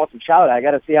recommended. I want some chowder. I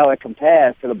got to see how it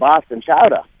compares to the Boston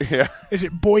chowder. Yeah. Is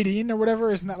it Boydine or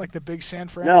whatever? Isn't that like the big San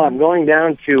Fran? No, I'm going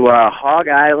down to Hog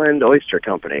Island Oyster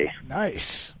Company.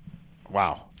 Nice.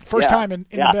 Wow. First time in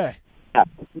the Bay. Yeah.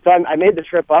 So I made the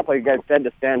trip up, like you guys said,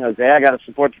 to San Jose. I got to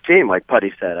support the team, like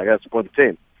Putty said. I got to support the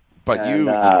team. But you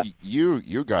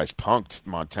guys punked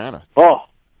Montana. Oh,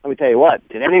 let me tell you what,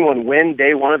 did anyone win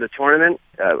day one of the tournament?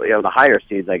 The higher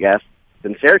seeds, I guess,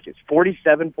 than Syracuse.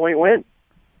 47-point win.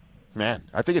 Man,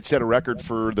 I think it set a record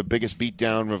for the biggest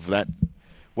beatdown of that.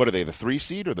 What are they, the 3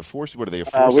 seed or the 4 seed? What are they, a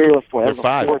 4 seed? We were the 4. They're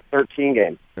 5. 4-13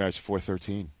 game. Yeah, it's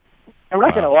 4-13. I'm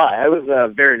not going to lie. I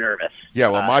was very nervous. Yeah,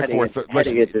 well, my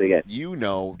heading into the game. You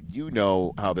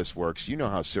know how this works. You know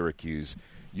how Syracuse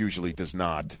usually does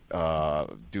not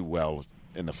do well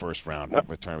in the first round of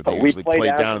a tournament. They usually play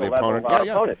down to the opponent.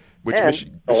 Opponent. Which and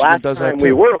Michigan the last does time that we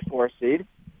too. were a 4 seed,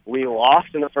 we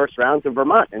lost in the first round to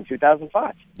Vermont in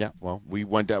 2005. Yeah, well, we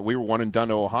went down. We were one and done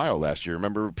to Ohio last year.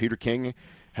 Remember, Peter King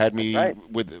had me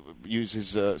use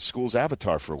his school's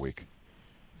avatar for a week.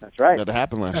 That's right. That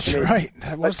happened last year. That's right.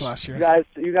 That was last year.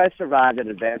 You guys survived in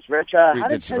advance. Rich, how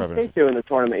did Penn State do in the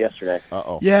tournament yesterday?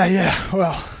 Uh-oh. Yeah.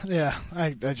 Well, yeah.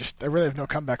 I really have no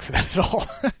comeback for that at all.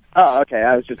 Oh, okay.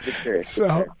 I was just curious. So,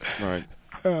 all right.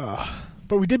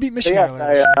 But we did beat Michigan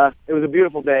earlier. It was a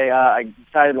beautiful day. I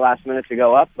decided last minute to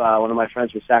go up. One of my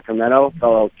friends from Sacramento,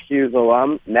 fellow Q's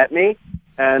alum, met me,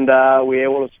 and we were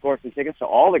able to score some tickets to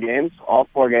all the games, all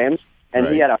 4 games. And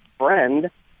he had a friend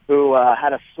who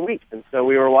had a suite, and so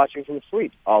we were watching from the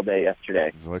suite all day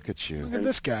yesterday. Look at you. Look at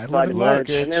this guy. Look at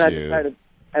you.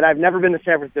 And I've never been to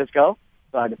San Francisco,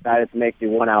 so I decided to make the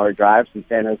 1-hour drive from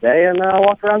San Jose and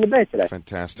walk around the Bay today.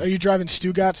 Fantastic. Are you driving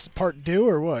Stugatz Part 2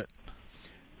 or what?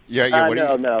 Yeah.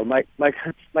 No. My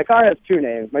car has 2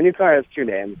 names. My new car has 2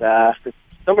 names.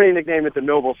 Somebody nicknamed it the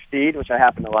Noble Steed, which I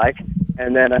happen to like,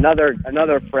 and then another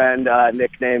friend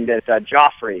nicknamed it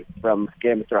Joffrey from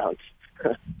Game of Thrones.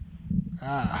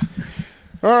 All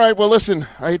right, well, listen,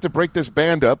 I hate to break this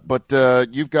band up, but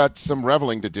you've got some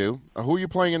reveling to do. Who are you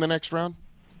playing in the next round?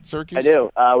 Syracuse? I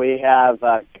do. We have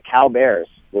Cal Bears.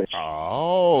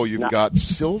 You've got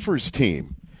Silver's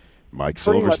team. Mike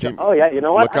Silver's team. Oh, yeah, you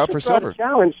know what? Look out for Silver.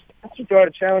 I should throw out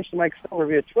a challenge to Mike Silver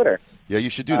via Twitter. Yeah, you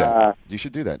should do that. You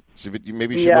should do that. So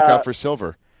maybe you should look out for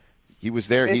Silver. He was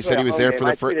there. He said he was there for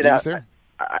the first. He was there?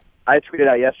 I tweeted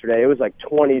out yesterday. It was like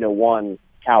 20-1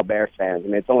 Cal Bears fans. I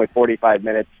mean, it's only 45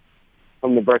 minutes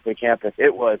from the Berkeley campus.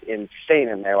 It was insane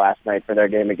in there last night for their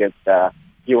game against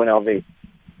UNLV.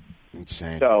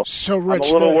 Insane. So Rich, I'm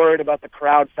a little worried about the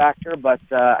crowd factor, but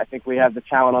I think we have the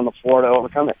talent on the floor to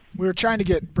overcome it. We were trying to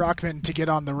get Brockman to get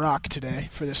on the Rock today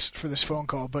for this phone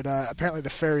call, but apparently the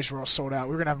ferries were all sold out.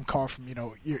 We were gonna have him call from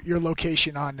your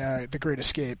location on the Great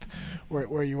Escape,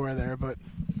 where you were there, but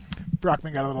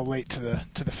Brockman got a little late to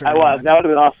the ferry. I was. That would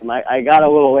have been awesome. I got a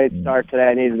little late start today.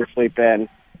 I needed to sleep in,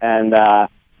 and I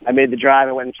made the drive.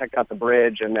 I went and checked out the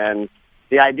bridge, and then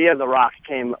the idea of the Rock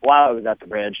came while I was at the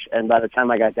bridge, and by the time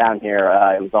I got down here,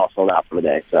 it was all sold out for the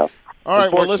day. So, all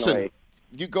right. Well, listen,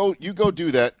 you go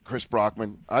do that, Chris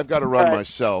Brockman. I've got to run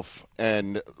myself,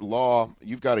 and Law,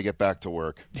 you've got to get back to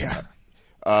work. Yeah.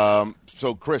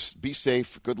 So, Chris, be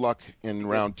safe. Good luck in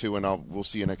round 2, and we'll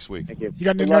see you next week. Thank you. You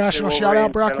got an international shout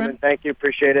out, Brockman? Thank you.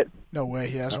 Appreciate it. No way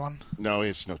he has one. No,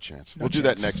 it's no chance. We'll do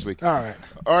that next week. All right.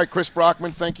 All right, Chris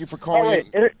Brockman, thank you for calling.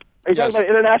 Are you talking about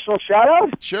international shout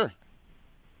out? Sure.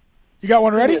 You got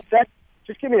one ready?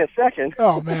 Just give me a second.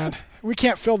 Oh, man. We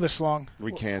can't fill this long.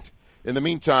 We can't. In the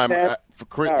meantime, for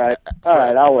Chris... All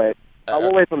right, I'll wait.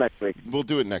 We'll wait till next week. We'll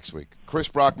do it next week. Chris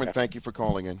Brockman, thank you for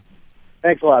calling in.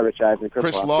 Thanks a lot, Rich Eisen.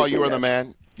 Chris Law, you are the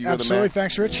man. Absolutely.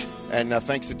 Thanks, Rich. And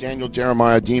thanks to Daniel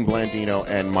Jeremiah, Dean Blandino,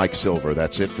 and Mike Silver.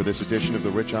 That's it for this edition of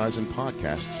the Rich Eisen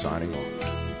Podcast. Signing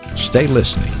off. Stay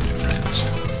listening,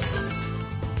 friends.